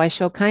kind of how I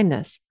show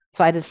kindness.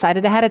 So I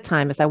decided ahead of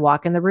time as I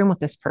walk in the room with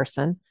this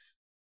person,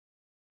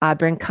 I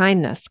bring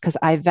kindness because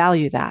I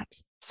value that.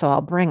 So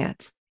I'll bring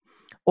it.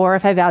 Or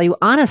if I value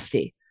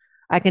honesty,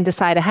 I can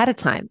decide ahead of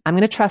time. I'm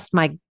going to trust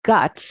my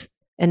gut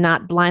and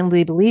not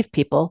blindly believe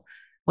people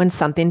when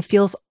something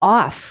feels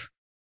off.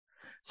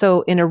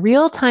 So in a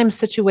real time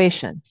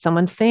situation,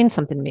 someone's saying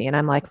something to me and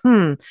I'm like,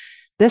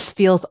 this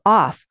feels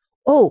off.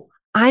 Oh,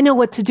 I know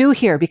what to do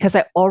here because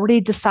I already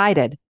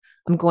decided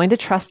I'm going to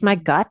trust my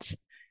gut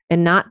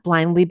and not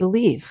blindly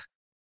believe.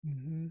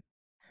 Mm-hmm.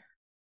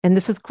 And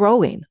this is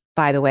growing,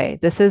 by the way.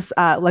 This is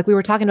like we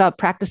were talking about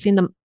practicing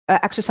the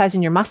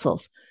exercising your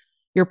muscles.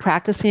 You're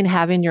practicing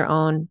having your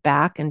own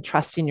back and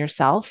trusting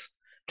yourself,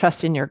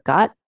 trusting your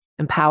gut,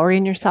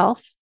 empowering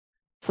yourself.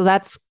 So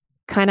that's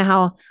kind of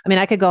how, I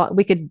mean,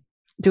 we could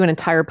do an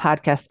entire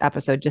podcast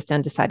episode just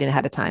on deciding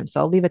ahead of time. So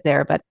I'll leave it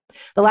there. But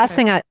the last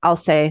thing I'll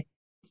say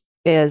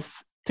is,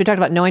 if we talked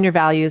about knowing your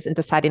values and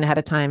deciding ahead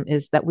of time,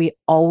 is that we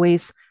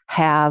always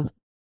have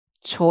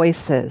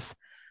choices.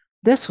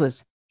 This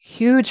was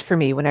huge for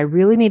me when I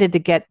really needed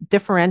to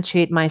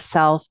differentiate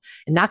myself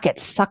and not get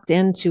sucked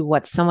into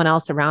what someone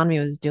else around me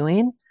was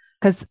doing.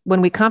 Because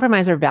when we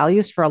compromise our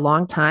values for a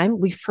long time,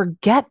 we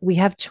forget we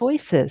have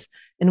choices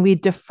and we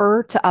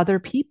defer to other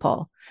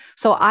people.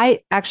 So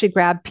I actually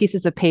grabbed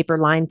pieces of paper,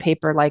 lined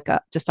paper, like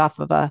just off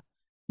of a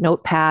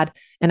notepad,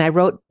 and I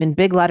wrote in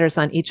big letters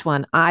on each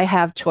one, I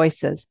have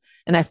choices.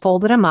 And I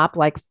folded them up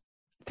like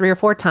 3 or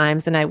 4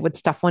 times, and I would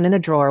stuff one in a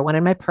drawer, one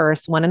in my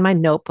purse, one in my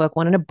notebook,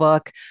 one in a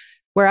book,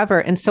 wherever.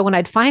 And so when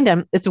I'd find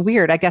them, it's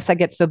weird. I guess I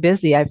get so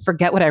busy, I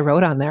forget what I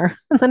wrote on there.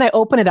 And then I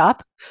open it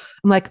up.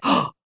 I'm like,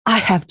 oh, I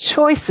have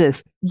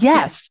choices.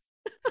 Yes.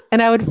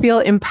 And I would feel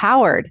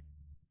empowered.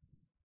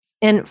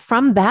 And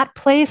from that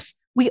place,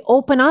 we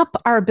open up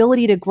our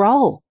ability to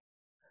grow.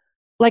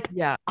 Like,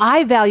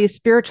 I value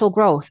spiritual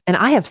growth and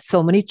I have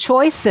so many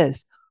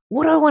choices.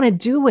 What do I want to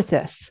do with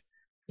this?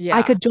 Yeah.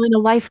 I could join a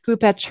life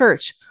group at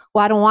church.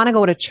 Well, I don't want to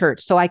go to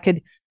church. So I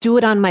could do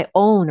it on my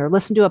own or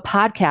listen to a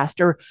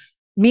podcast or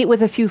meet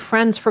with a few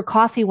friends for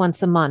coffee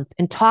once a month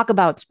and talk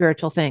about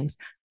spiritual things.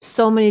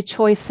 So many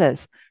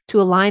choices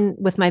to align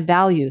with my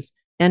values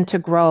and to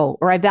grow.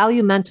 Or I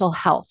value mental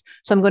health.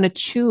 So I'm going to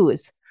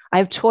choose. I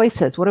have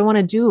choices. What do I want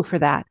to do for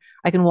that?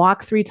 I can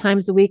walk 3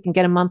 times a week and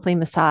get a monthly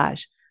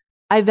massage.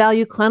 I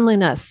value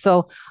cleanliness.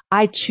 So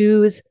I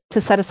choose to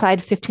set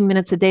aside 15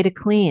 minutes a day to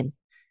clean.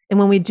 And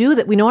when we do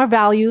that, we know our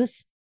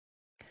values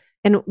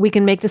and we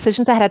can make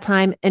decisions ahead of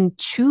time and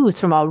choose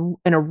from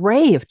an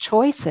array of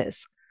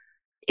choices.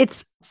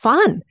 It's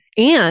fun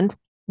and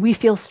we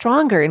feel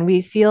stronger and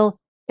we feel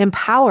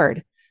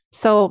empowered.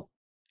 So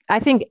I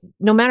think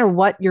no matter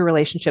what your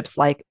relationship's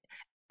like,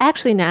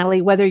 actually,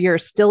 Natalie, whether you're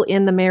still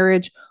in the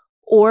marriage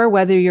or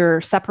whether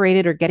you're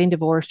separated or getting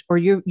divorced or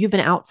you've been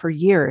out for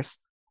years,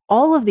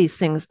 all of these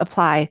things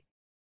apply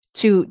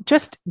to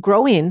just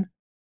growing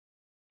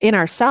in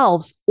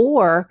ourselves,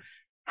 or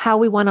how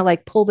we want to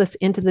like pull this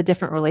into the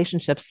different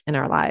relationships in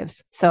our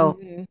lives. So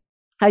Mhm.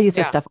 I use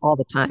this Yeah. stuff all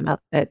the time.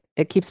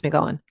 It keeps me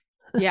going.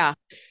 Yeah.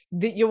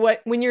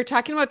 When you're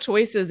talking about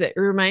choices, it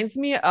reminds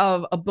me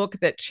of a book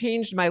that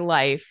changed my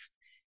life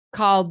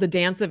called The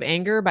Dance of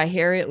Anger by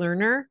Harriet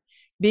Lerner,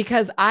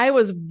 because I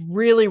was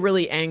really,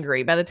 really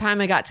angry. By the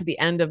time I got to the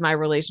end of my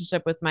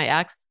relationship with my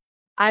ex,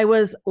 I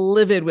was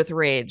livid with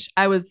rage.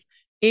 I was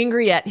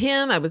angry at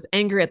him. I was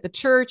angry at the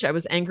church. I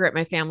was angry at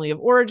my family of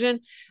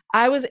origin.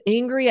 I was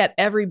angry at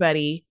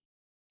everybody.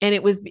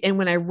 And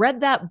when I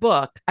read that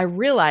book, I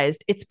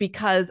realized it's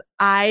because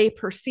I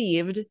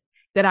perceived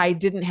that I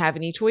didn't have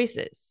any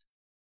choices.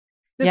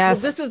 This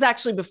Yes. this is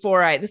actually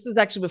before I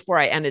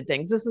ended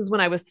things. This is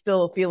when I was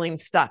still feeling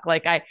stuck.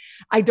 Like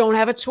I don't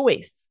have a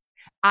choice.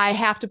 I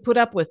have to put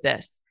up with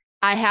this.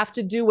 I have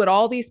to do what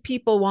all these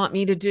people want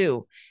me to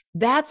do.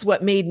 That's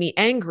what made me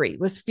angry,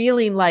 was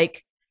feeling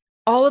like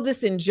all of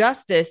this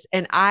injustice,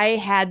 and I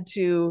had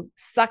to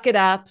suck it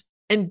up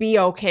and be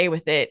okay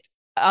with it.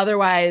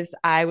 Otherwise,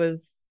 I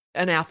was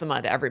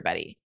anathema to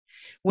everybody.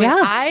 When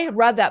Yeah. I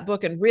read that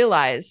book and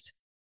realized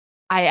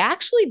I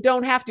actually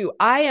don't have to.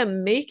 I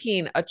am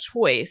making a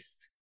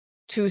choice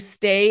to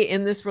stay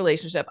in this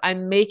relationship.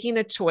 I'm making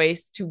a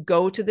choice to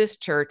go to this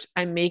church.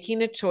 I'm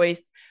making a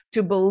choice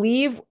to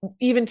believe,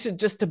 even to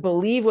just to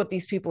believe what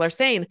these people are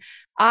saying.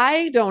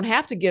 I don't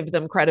have to give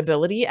them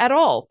credibility at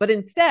all, but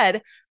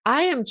instead,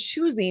 I am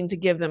choosing to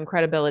give them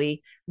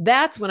credibility.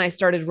 That's when I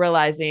started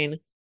realizing,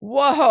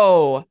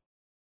 whoa,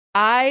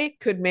 I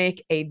could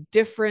make a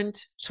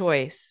different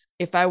choice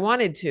if I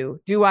wanted to.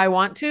 Do I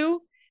want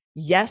to?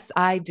 Yes,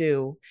 I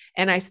do.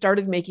 And I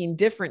started making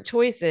different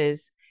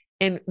choices.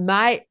 And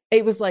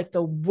it was like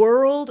the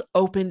world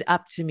opened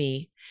up to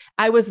me.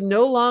 I was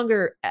no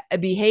longer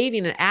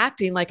behaving and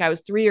acting like I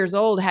was 3 years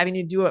old, having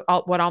to do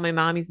what all my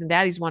mommies and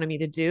daddies wanted me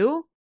to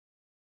do.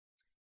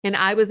 And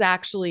I was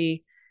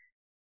actually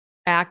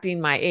acting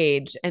my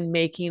age and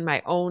making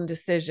my own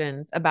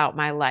decisions about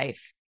my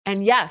life.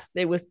 And yes,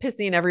 it was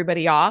pissing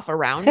everybody off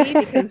around me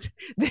because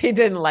they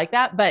didn't like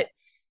that. But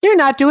You're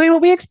not doing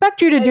what we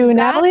expect you to do,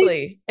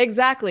 Natalie.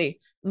 exactly.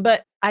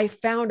 But I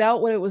found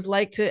out what it was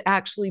like to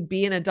actually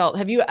be an adult.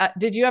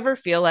 Did you ever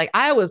feel like,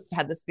 I always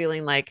had this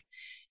feeling like,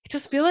 I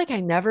just feel like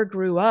I never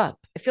grew up.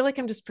 I feel like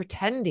I'm just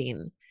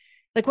pretending.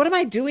 Like, what am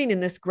I doing in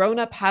this grown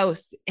up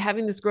house,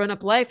 having this grown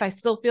up life? I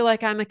still feel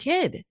like I'm a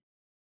kid.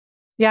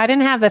 Yeah, I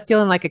didn't have that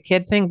feeling like a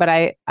kid thing, but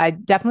I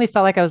definitely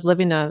felt like I was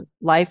living a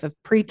life of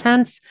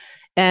pretense.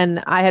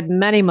 And I had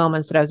many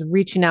moments that I was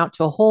reaching out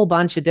to a whole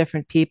bunch of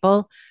different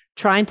people,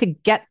 trying to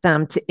get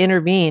them to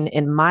intervene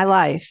in my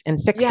life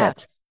and fix it.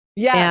 Yes.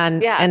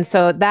 Yes. Yeah. And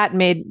so that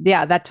made,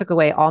 yeah, that took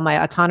away all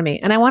my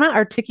autonomy. And I want to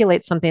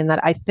articulate something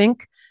that I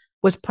think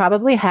was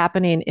probably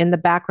happening in the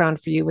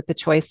background for you with the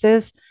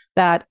choices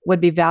that would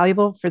be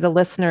valuable for the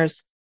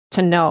listeners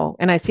to know.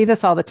 And I see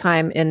this all the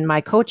time in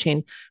my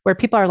coaching where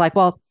people are like,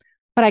 well,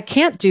 but I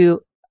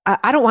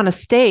don't want to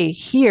stay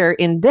here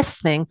in this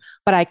thing,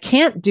 but I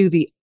can't do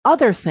the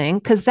other thing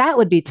because that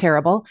would be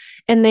terrible.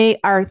 And they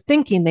are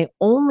thinking they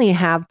only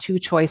have two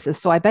choices.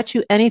 So I bet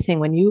you anything,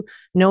 when you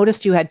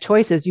noticed you had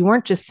choices, you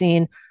weren't just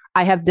seeing,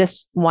 I have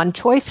this one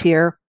choice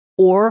here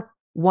or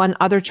one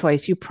other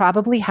choice. You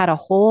probably had a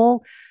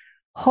whole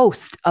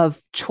host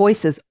of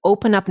choices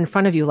open up in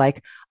front of you.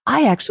 Like,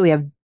 I actually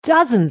have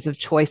dozens of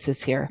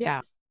choices here.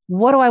 Yeah.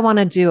 What do I want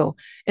to do?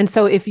 And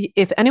so if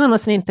anyone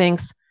listening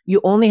thinks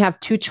you only have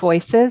two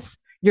choices,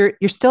 you're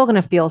still going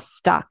to feel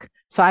stuck.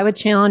 So I would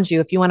challenge you,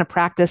 if you want to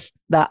practice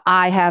the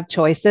I have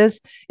choices,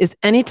 is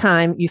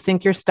anytime you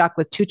think you're stuck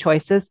with two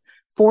choices,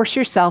 force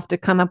yourself to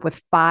come up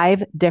with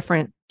 5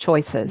 different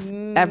choices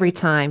every Mm,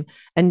 time.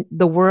 And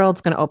the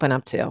world's going to open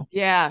up too.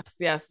 yes.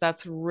 Yes.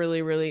 That's a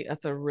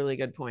really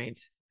good point.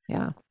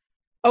 Yeah.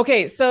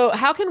 Okay. So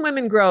how can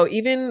women grow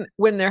even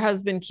when their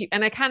husband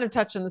and I kind of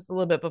touched on this a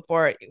little bit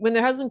before, when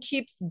their husband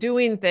keeps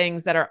doing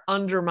things that are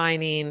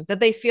undermining, that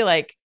they feel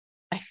like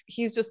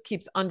he's just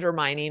keeps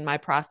undermining my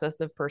process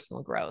of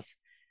personal growth.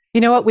 You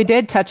know what? We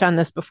did touch on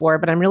this before,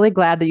 but I'm really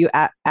glad that you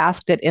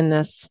asked it in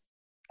this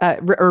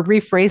or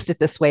rephrased it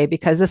this way,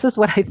 because this is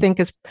what I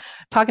think is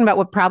talking about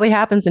what probably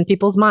happens in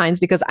people's minds,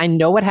 because I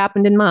know what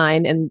happened in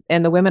mine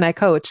and the women I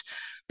coach.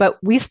 But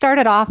we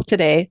started off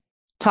today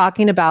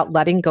talking about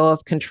letting go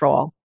of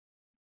control.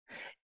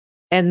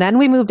 And then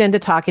we moved into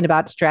talking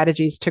about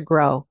strategies to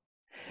grow.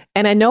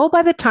 And I know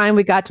by the time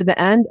we got to the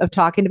end of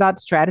talking about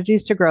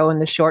strategies to grow in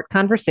the short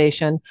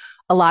conversation,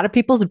 a lot of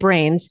people's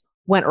brains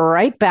went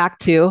right back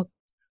to,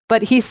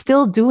 but he's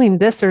still doing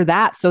this or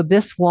that. So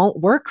this won't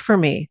work for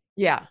me.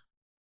 Yeah.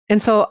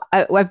 And so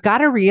I've got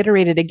to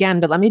reiterate it again,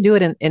 but let me do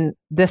it in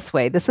this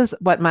way. This is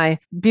what my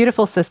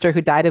beautiful sister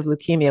who died of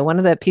leukemia, one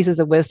of the pieces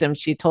of wisdom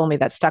she told me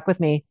that stuck with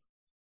me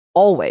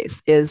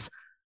always is,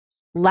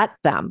 let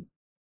them,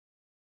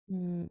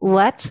 Mm-hmm.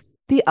 let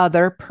the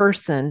other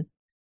person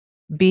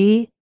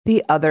be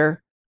the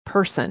other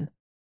person.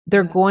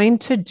 They're Yeah. going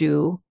to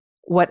do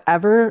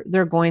whatever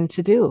they're going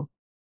to do.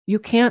 You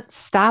can't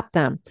stop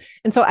them.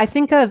 And so I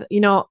think of,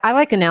 I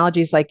like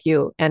analogies like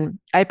you, and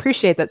I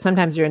appreciate that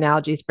sometimes your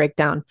analogies break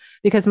down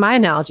because my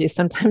analogies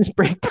sometimes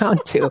break down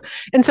too.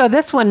 And so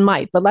this one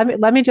might, but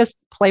let me just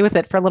play with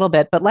it for a little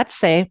bit. But let's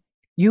say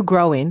you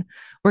growing,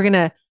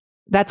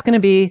 that's going to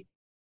be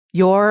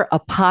a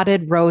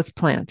potted rose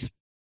plant.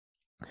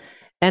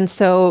 And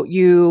so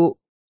you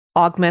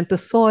augment the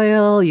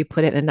soil, you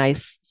put it in a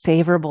nice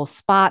favorable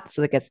spot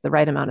so it gets the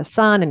right amount of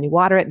sun, and you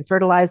water it and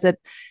fertilize it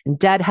and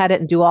deadhead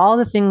it and do all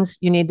the things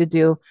you need to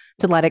do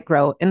to let it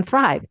grow and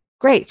thrive.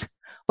 Great.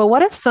 But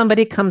what if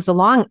somebody comes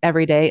along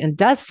every day and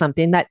does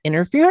something that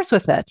interferes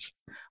with it?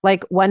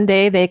 Like one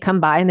day they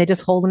come by and they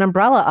just hold an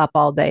umbrella up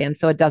all day, and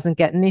so it doesn't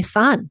get any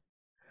sun.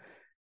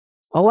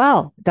 Oh,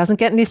 well, it doesn't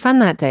get any sun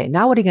that day.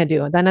 Now what are you going to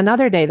do? And then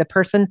another day, the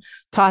person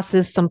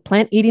tosses some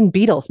plant eating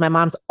beetles. My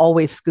mom's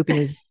always scooping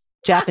these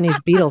Japanese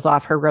beetles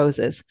off her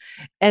roses.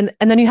 And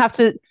then you have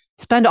to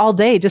spend all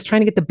day just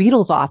trying to get the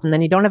beetles off. And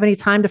then you don't have any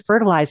time to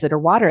fertilize it or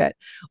water it.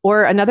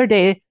 Or another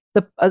day,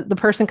 the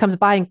person comes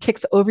by and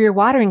kicks over your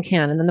watering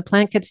can, and then the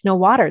plant gets no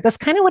water. That's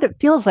kind of what it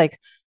feels like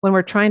when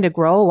we're trying to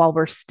grow while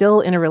we're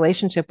still in a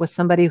relationship with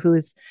somebody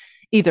who's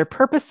either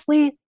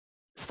purposely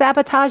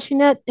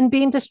sabotaging it and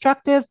being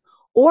destructive,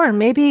 or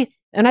maybe,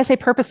 and I say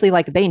purposely,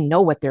 like they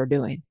know what they're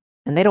doing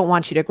and they don't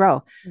want you to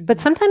grow. But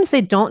sometimes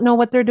they don't know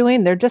what they're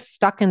doing. They're just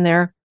stuck in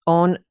their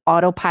own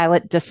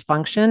autopilot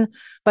dysfunction.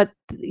 But,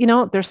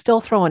 they're still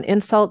throwing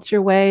insults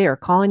your way or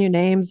calling you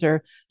names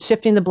or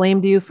shifting the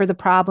blame to you for the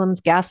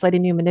problems,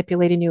 gaslighting you,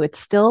 manipulating you. It's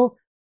still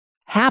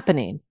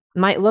happening. It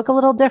might look a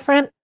little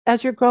different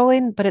as you're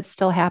growing, but it's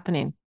still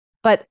happening.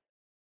 But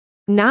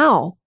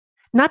now,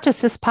 not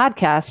just this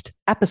podcast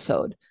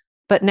episode,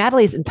 but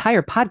Natalie's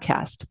entire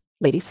podcast,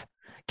 ladies,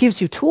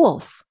 gives you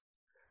tools.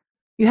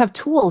 You have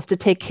tools to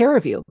take care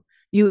of you.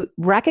 You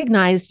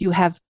recognize you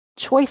have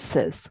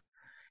choices.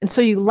 And so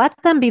you let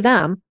them be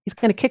them. He's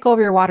going to kick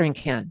over your watering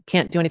can.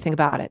 Can't do anything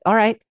about it. All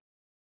right,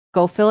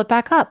 go fill it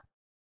back up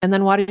and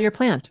then water your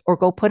plant, or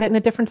go put it in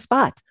a different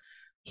spot.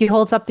 He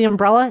holds up the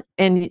umbrella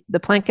and the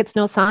plant gets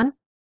no sun.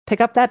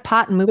 Pick up that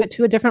pot and move it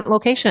to a different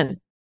location.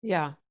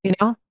 Yeah.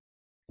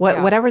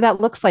 Whatever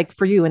that looks like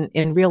for you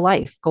in real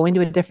life, going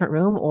to a different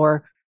room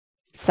or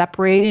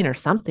separating or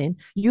something.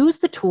 Use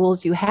the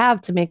tools you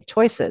have to make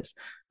choices.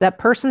 That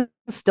person's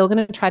still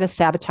going to try to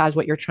sabotage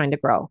what you're trying to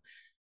grow,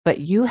 but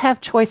you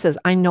have choices.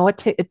 I know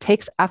it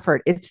takes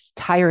effort. It's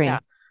tiring,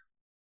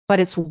 but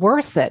it's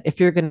worth it if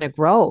you're going to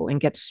grow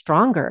and get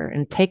stronger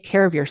and take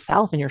care of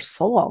yourself and your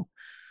soul.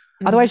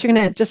 Otherwise, you're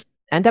going to just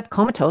end up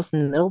comatose in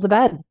the middle of the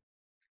bed,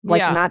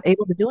 not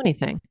able to do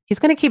anything. He's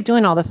going to keep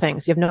doing all the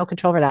things. You have no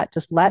control over that.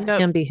 Just let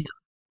him be him.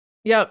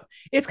 Yep.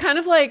 It's kind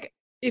of like,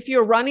 if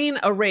you're running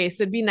a race,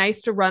 it'd be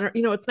nice to run,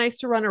 it's nice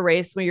to run a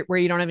race where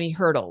you don't have any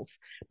hurdles,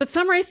 but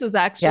some races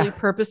actually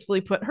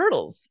purposefully put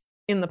hurdles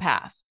in the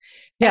path.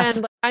 Yes.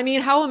 And I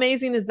mean, how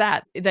amazing is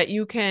that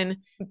you can,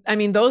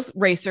 those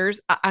racers,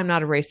 I'm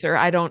not a racer.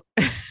 I don't,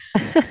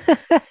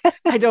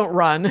 I don't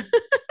run,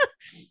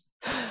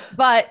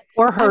 but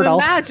or hurdle.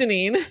 I'm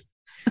imagining,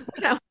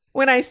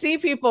 when I see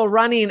people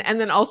running and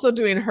then also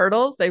doing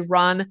hurdles, they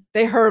run,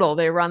 they hurdle,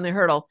 they run, they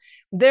hurdle.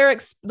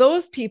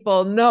 Those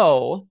people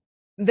know.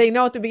 They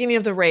know at the beginning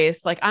of the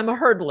race, like, I'm a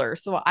hurdler,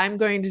 so I'm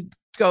going to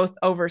go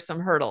over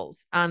some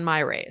hurdles on my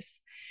race.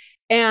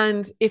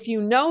 And if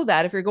you know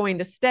that, if you're going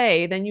to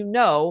stay, then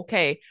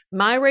okay,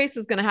 my race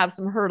is going to have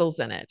some hurdles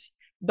in it,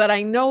 but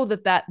I know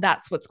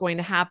that's what's going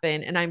to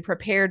happen. And I'm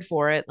prepared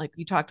for it. Like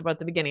you talked about at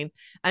the beginning,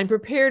 I'm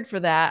prepared for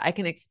that. I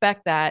can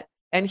expect that.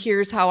 And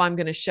here's how I'm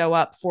going to show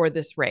up for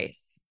this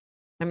race.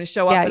 I'm going to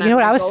show up. Yeah, and you know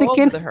what I was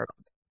thinking? The hurdle.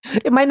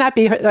 It might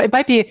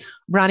be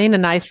running a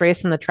nice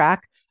race in the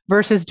track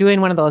versus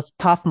doing one of those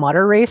Tough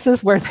Mudder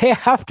races where they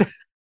have to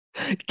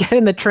get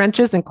in the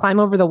trenches and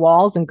climb over the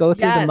walls and go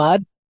through the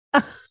mud.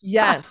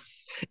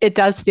 Yes. It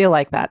does feel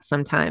like that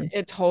sometimes.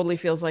 It totally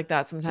feels like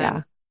that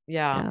sometimes.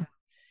 Yeah.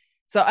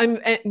 So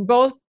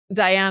both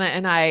Diana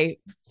and I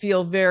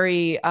feel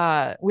very,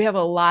 we have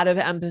a lot of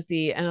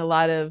empathy and a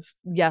lot of,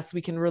 yes, we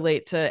can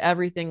relate to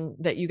everything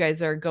that you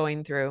guys are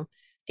going through.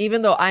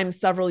 Even though I'm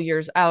several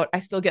years out, I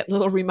still get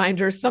little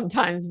reminders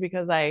sometimes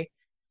because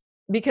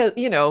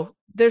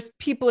there's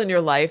people in your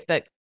life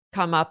that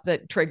come up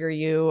that trigger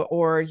you,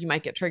 or you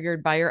might get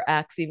triggered by your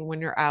ex, even when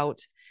you're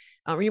out,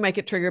 or you might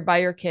get triggered by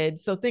your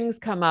kids. So things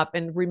come up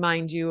and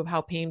remind you of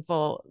how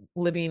painful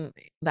living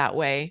that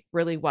way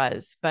really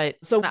was. But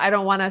so I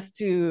don't want us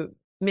to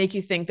make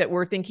you think that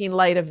we're thinking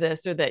light of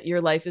this, or that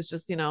your life is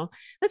just,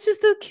 that's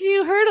just a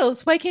few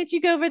hurdles. Why can't you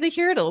go over the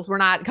hurdles? We're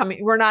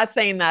not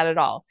saying that at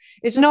all.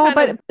 It's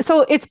just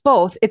so it's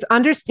both. It's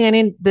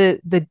understanding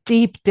the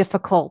deep,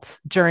 difficult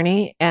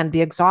journey and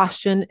the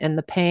exhaustion and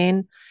the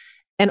pain,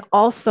 and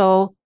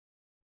also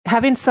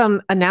having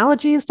some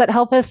analogies that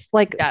help us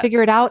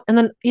figure it out. And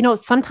then,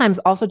 sometimes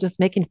also just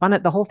making fun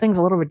of the whole thing's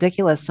a little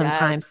ridiculous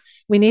sometimes.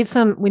 Yes. We need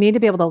to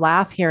be able to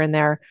laugh here and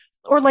there.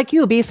 Or like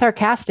you, be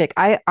sarcastic.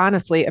 I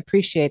honestly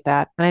appreciate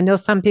that. And I know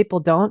some people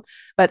don't,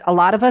 but a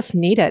lot of us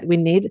need it. We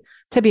need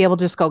to be able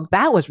to just go,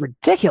 that was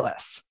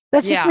ridiculous.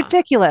 That's just Yeah.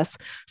 ridiculous,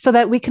 so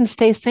that we can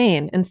stay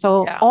sane. And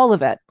so Yeah. all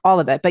of it, all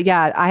of it. But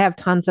yeah, I have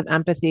tons of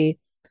empathy.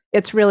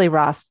 It's really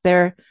rough.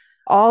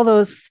 All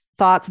those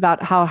thoughts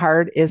about how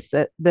hard is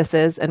that this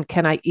is, and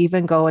can I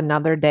even go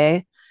another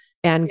day,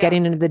 and Yeah.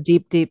 getting into the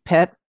deep, deep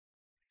pit.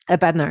 I've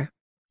been there,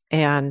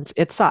 and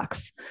it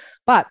sucks.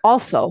 But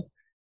also,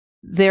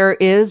 there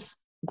is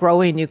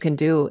growing you can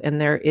do, and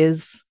there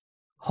is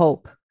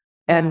hope.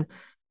 Yeah.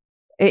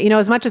 And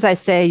as much as I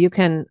say you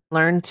can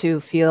learn to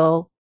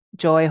feel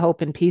joy,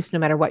 hope, and peace no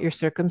matter what your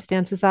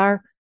circumstances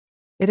are,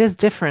 it is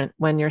different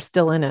when you're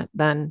still in it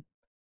than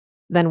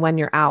when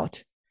you're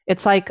out.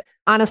 It's like,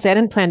 honestly, I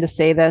didn't plan to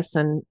say this,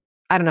 and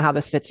I don't know how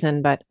this fits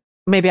in, but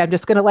maybe I'm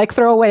just going to like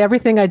throw away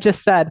everything I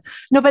just said.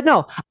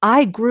 No,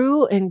 I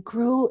grew and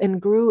grew and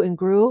grew and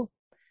grew,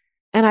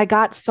 and I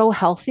got so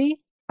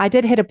healthy. I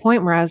did hit a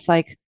point where I was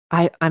like,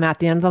 I'm at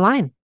the end of the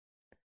line.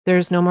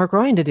 There's no more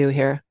growing to do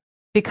here,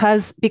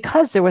 because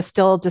there was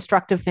still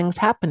destructive things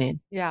happening.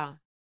 Yeah.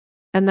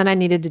 And then I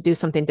needed to do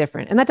something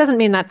different. And that doesn't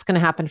mean that's going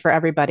to happen for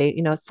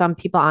everybody. Some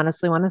people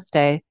honestly want to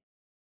stay,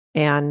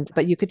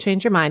 but you could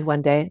change your mind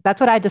one day.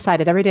 That's what I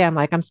decided. Every day I'm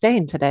like, I'm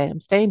staying today.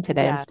 I'm staying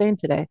today. I'm staying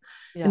Yes. today.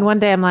 And one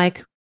Yes. day I'm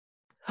like,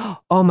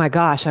 oh my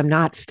gosh, I'm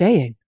not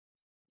staying.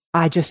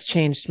 I just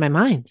changed my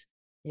mind.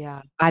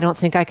 Yeah. I don't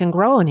think I can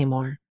grow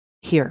anymore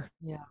here.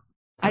 Yeah.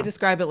 I So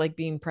describe it like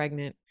being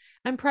pregnant.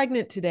 I'm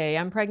pregnant today.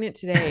 I'm pregnant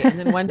today. And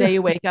then one day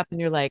you wake up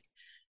and you're like,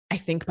 I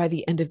think by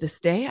the end of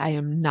this day, I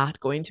am not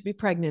going to be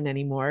pregnant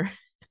anymore.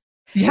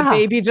 The yeah,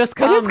 baby just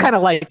it is kind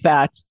of comes. like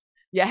that.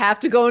 You have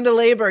to go into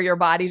labor. Your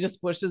body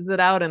just pushes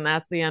it out, and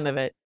that's the end of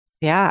it.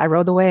 Yeah, I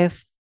rode the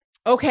wave.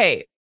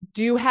 Okay.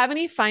 Do you have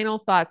any final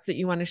thoughts that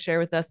you want to share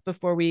with us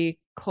before we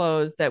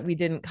close that we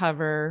didn't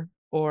cover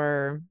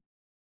or?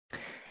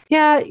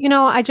 Yeah,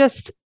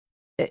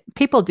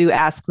 people do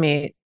ask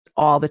me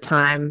all the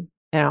time,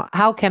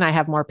 how can I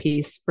have more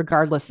peace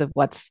regardless of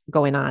what's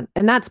going on?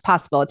 And that's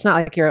possible. It's not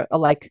like you're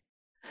like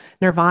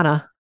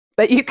nirvana,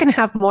 but you can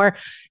have more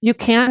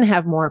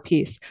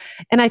peace.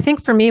 And I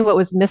think for me, what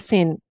was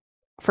missing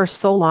for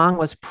so long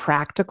was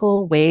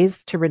practical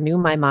ways to renew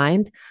my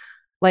mind.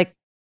 Like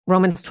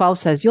Romans 12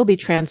 says, you'll be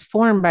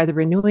transformed by the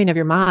renewing of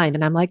your mind.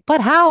 And I'm like,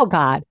 but how,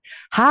 God?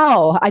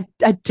 How? I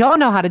don't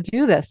know how to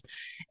do this.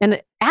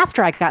 And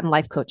after I got in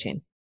life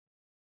coaching,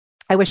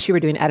 I wish you were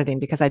doing editing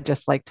because I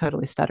just like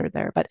totally stuttered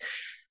there. But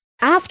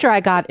after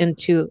I got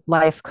into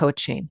life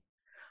coaching,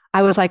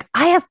 I was like,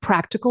 I have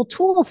practical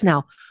tools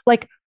now.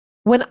 Like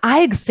when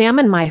I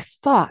examine my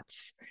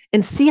thoughts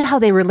and see how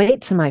they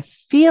relate to my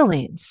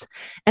feelings,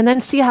 and then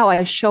see how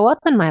I show up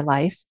in my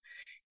life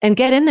and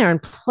get in there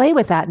and play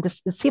with that and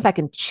just see if I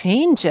can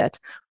change it.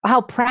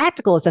 How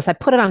practical is this? I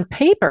put it on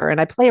paper and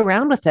I play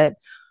around with it.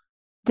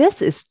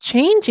 This is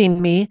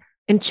changing me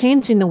and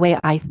changing the way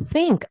I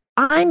think.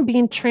 I'm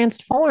being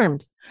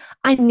transformed.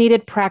 I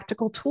needed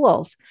practical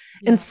tools.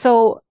 Yeah. And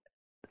so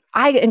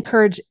I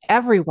encourage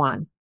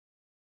everyone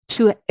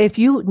to, if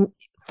you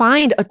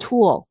find a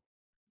tool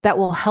that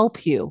will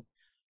help you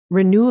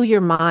renew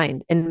your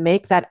mind and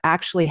make that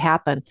actually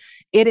happen.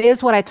 It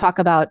is what I talk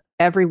about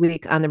every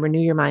week on the Renew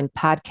Your Mind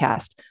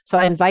podcast. So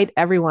I invite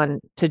everyone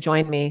to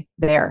join me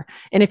there.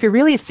 And if you're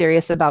really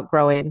serious about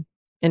growing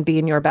and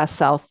being your best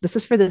self, this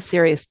is for the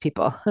serious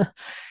people.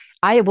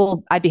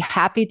 I'd be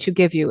happy to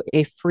give you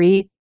a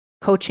free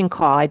coaching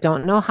call. I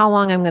don't know how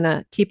long I'm going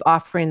to keep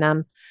offering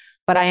them,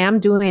 but I am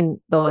doing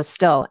those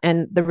still.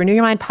 And the Renew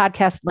Your Mind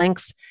podcast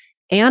links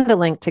and a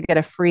link to get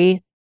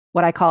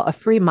what I call a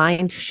free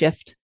mind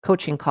shift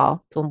coaching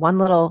call. So one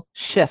little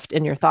shift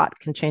in your thought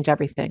can change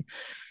everything.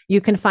 You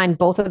can find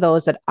both of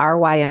those at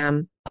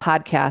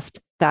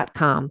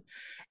rympodcast.com.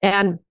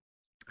 And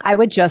I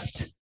would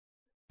just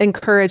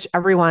encourage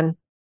everyone.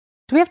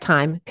 Do we have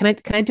time? Can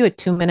I do a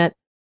 2-minute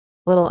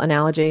little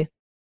analogy?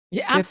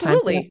 Yeah, Do we have time for that?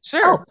 absolutely.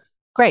 Sure. Oh,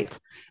 great.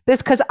 This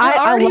because We're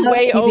I already love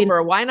way keeping,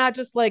 over. Why not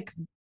just like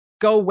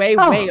go way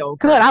oh, over?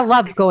 good. I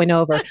love going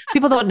over.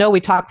 People don't know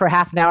we talked for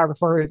half an hour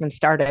before we even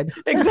started.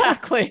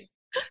 Exactly.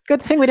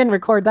 Good thing we didn't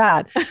record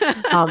that.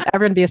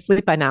 Everyone be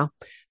asleep by now.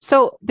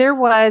 So there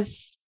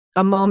was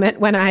a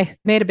moment when I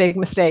made a big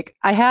mistake.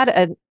 I had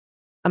a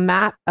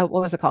Mac, what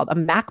was it called? A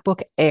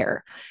MacBook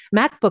Air.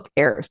 MacBook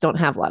Airs don't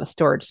have a lot of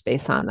storage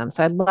space on them.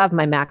 So I love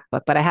my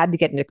MacBook, but I had to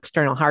get an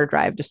external hard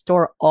drive to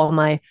store all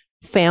my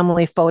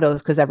family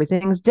photos because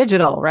everything's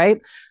digital,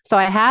 right? So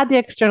I had the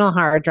external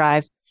hard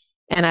drive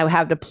and I would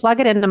have to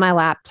plug it into my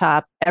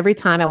laptop every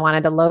time I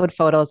wanted to load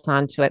photos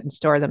onto it and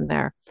store them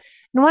there.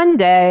 And one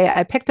day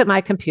I picked up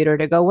my computer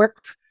to go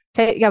work.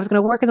 I was going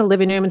to work in the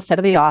living room instead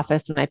of the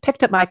office. And I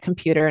picked up my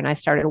computer and I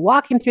started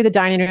walking through the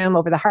dining room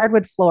over the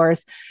hardwood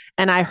floors.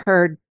 And I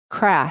heard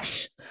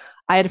crash.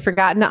 I had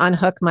forgotten to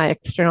unhook my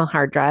external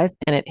hard drive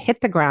and it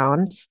hit the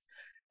ground.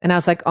 And I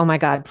was like, oh my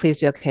God, please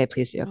be okay.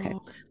 Please be okay.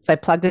 Oh. So I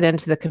plugged it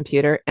into the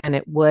computer and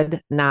it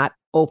would not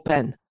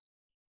open.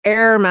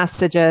 Error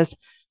messages.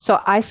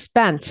 So I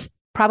spent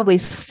probably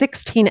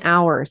 16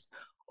 hours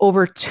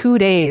over 2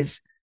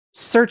 days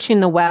searching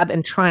the web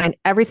and trying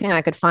everything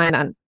I could find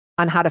on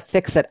how to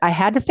fix it. I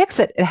had to fix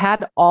it. It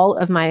had all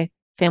of my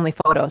family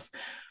photos.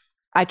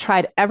 I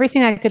tried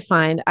everything I could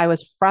find. I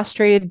was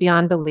frustrated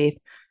beyond belief.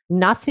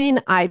 Nothing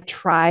I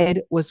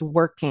tried was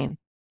working.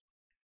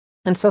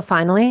 And so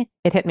finally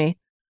it hit me.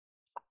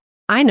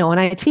 I know an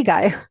IT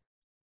guy.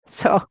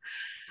 So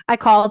I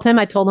called him.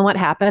 I told him what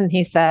happened.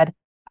 He said,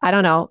 I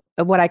don't know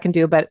what I can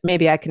do, but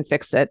maybe I can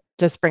fix it.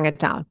 Just bring it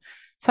down.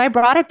 So I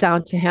brought it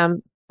down to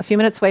him a few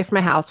minutes away from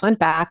my house, went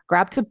back,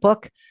 grabbed a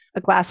book,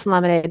 a glass of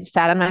lemonade,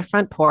 sat on my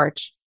front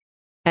porch.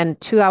 And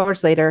 2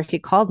 hours later, he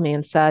called me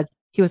and said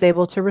he was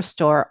able to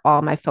restore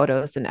all my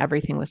photos and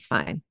everything was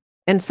fine.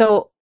 And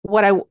so,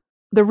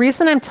 the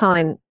reason I'm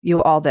telling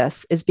you all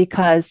this is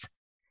because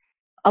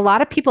a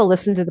lot of people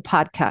listen to the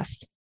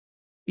podcast,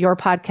 your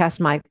podcast,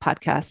 my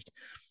podcast,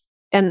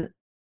 and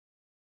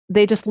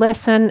they just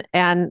listen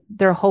and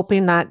they're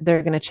hoping that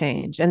they're going to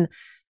change. And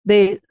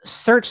they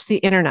search the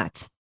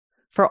internet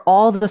for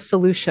all the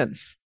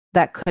solutions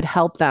that could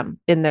help them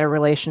in their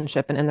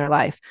relationship and in their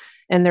life.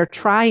 And they're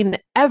trying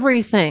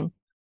everything,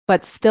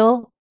 but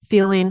still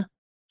feeling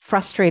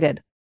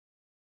frustrated.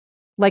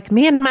 Like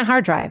me and my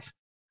hard drive.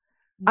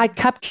 I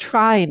kept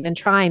trying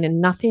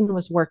and nothing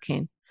was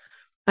working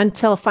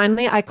until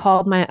finally I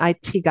called my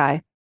IT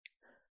guy,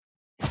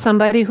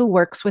 somebody who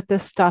works with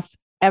this stuff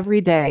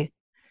every day.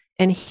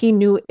 And he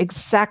knew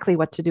exactly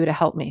what to do to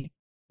help me.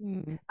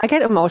 I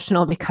get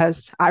emotional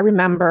because I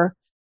remember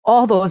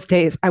all those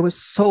days I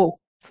was so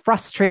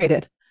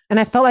frustrated and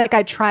I felt like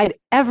I tried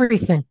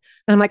everything.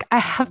 And I'm like, I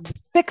have to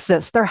fix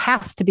this. There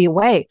has to be a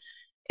way.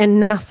 And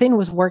nothing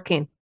was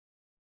working.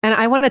 And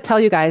I want to tell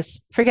you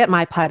guys, forget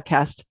my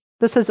podcast.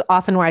 This is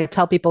often where I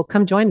tell people,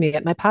 come join me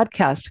at my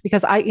podcast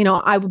because I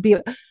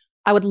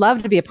would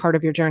love to be a part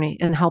of your journey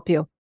and help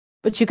you.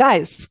 But you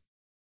guys,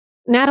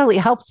 Natalie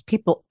helps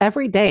people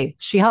every day.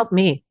 She helped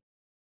me.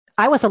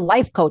 I was a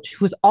life coach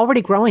who was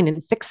already growing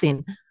and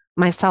fixing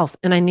myself,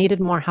 and I needed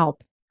more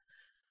help.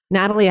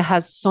 Natalie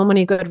has so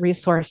many good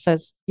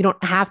resources. You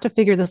don't have to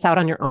figure this out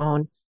on your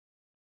own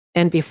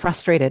and be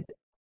frustrated.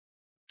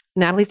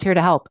 Natalie's here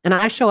to help. And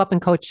I show up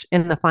and coach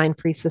in the Flying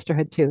Free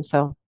Sisterhood too.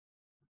 So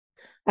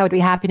I would be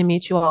happy to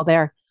meet you all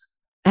there.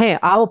 Hey,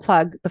 I will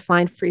plug the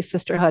Flying Free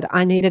Sisterhood.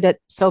 I needed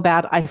it so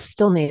bad. I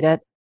still need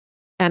it.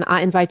 And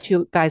I invite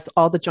you guys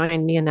all to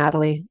join me and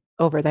Natalie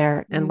over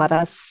there and let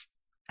us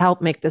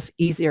help make this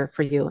easier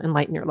for you and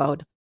lighten your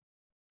load.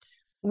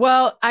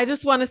 Well, I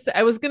just want to say,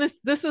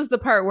 this is the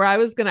part where I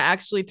was going to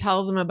actually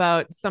tell them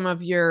about some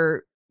of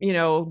your,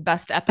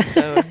 best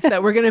episodes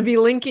that we're going to be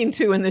linking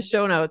to in the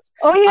show notes.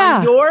 Oh, yeah.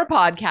 On your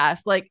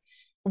podcast, like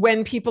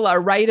when people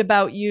are right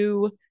about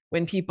you,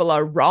 when people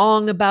are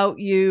wrong about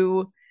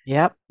you.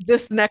 Yep.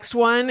 This next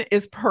one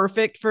is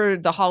perfect for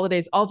the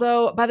holidays.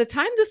 Although by the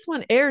time this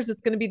one airs, it's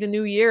going to be the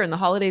new year and the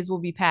holidays will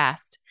be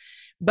past.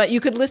 But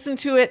you could listen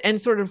to it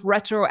and sort of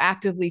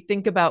retroactively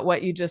think about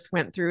what you just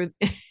went through,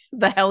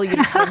 the hell you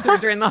just went through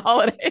during the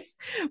holidays.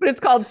 But it's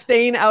called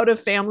Staying Out of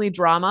Family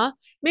Drama.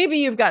 Maybe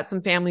you've got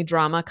some family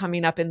drama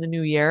coming up in the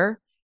new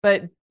year,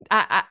 but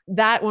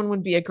that one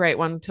would be a great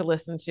one to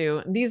listen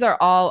to. And these are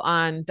all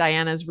on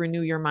Diana's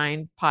Renew Your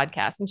Mind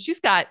podcast. And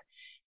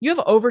you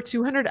have over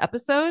 200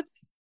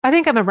 episodes. I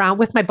think I'm around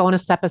with my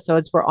bonus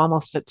episodes. We're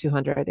almost at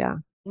 200. Yeah.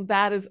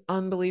 That is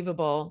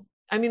unbelievable.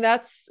 I mean,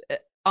 that's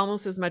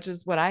almost as much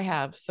as what I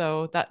have.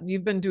 So that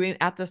you've been doing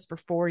at this for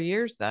 4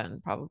 years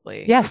then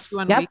probably. Yes.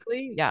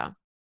 Weekly. Yeah.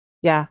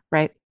 Yeah.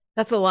 Right.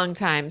 That's a long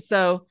time.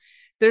 So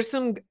there's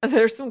some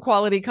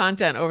quality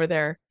content over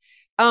there.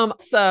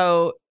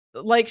 So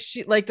like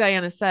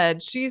Diana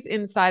said, she's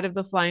inside of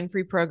the Flying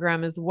Free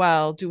program as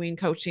well, doing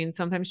coaching.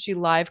 Sometimes she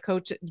live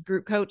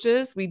group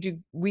coaches. We do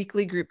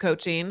weekly group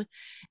coaching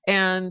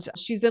and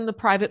she's in the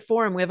private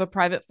forum. We have a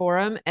private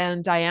forum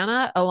and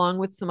Diana, along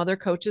with some other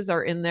coaches,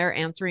 are in there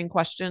answering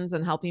questions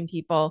and helping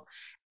people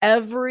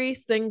every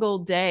single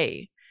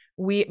day.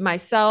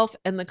 Myself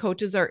and the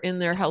coaches are in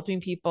there helping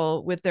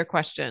people with their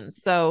questions.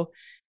 So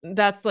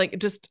that's like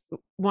just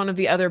one of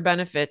the other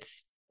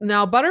benefits.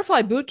 Now,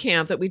 Butterfly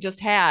Bootcamp that we just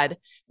had,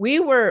 we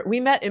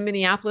met in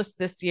Minneapolis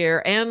this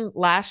year and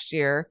last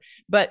year,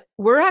 but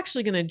we're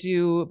actually going to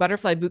do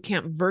Butterfly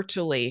Bootcamp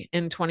virtually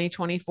in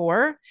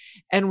 2024.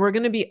 And we're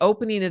going to be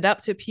opening it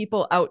up to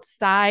people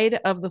outside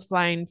of the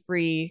Flying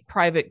Free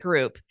private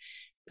group.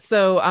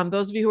 So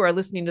those of you who are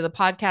listening to the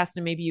podcast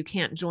and maybe you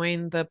can't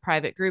join the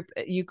private group,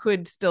 you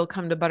could still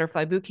come to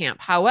Butterfly Bootcamp.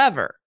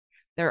 However,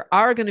 there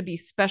are going to be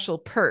special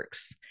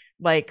perks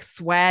like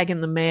swag in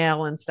the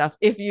mail and stuff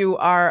if you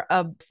are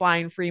a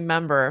Flying Free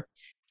member.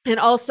 And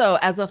also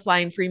as a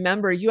Flying Free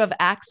member, you have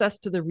access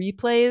to the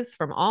replays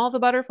from all the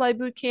Butterfly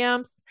boot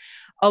camps,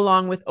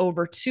 along with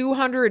over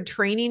 200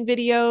 training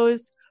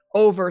videos,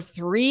 over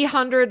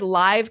 300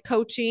 live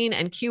coaching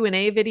and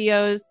Q&A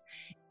videos.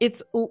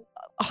 It's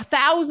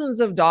thousands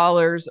of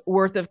dollars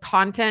worth of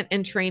content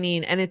and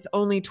training, and it's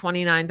only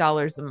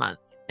 $29 a month.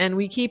 And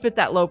we keep it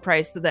that low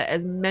price so that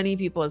as many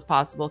people as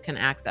possible can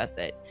access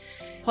it.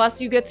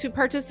 Plus, you get to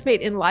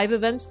participate in live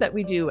events that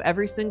we do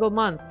every single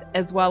month,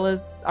 as well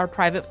as our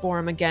private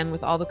forum, again,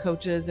 with all the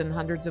coaches and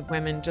hundreds of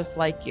women just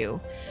like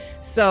you.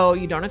 So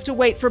you don't have to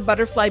wait for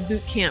Butterfly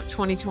Bootcamp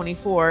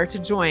 2024 to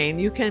join.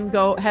 You can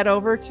head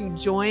over to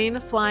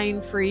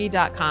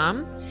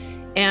joinflyingfree.com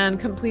and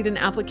complete an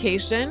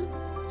application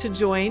to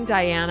join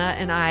Diana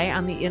and I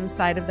on the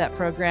inside of that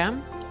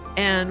program.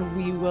 And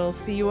we will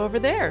see you over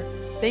there.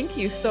 Thank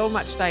you so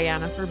much,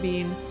 Diana, for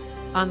being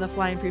on the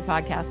Flying Free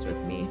podcast with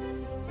me.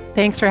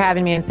 Thanks for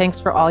having me, and thanks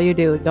for all you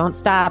do. Don't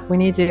stop. We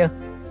need you.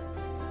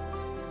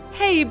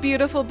 Hey,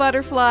 beautiful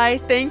butterfly.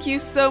 Thank you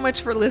so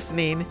much for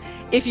listening.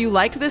 If you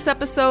liked this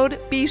episode,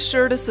 be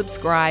sure to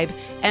subscribe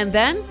and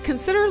then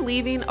consider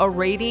leaving a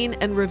rating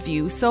and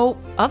review so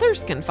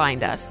others can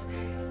find us.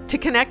 To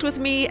connect with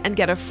me and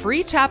get a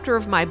free chapter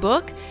of my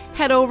book,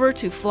 head over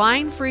to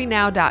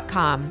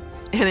flyingfreenow.com.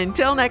 And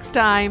until next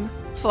time,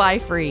 fly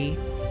free.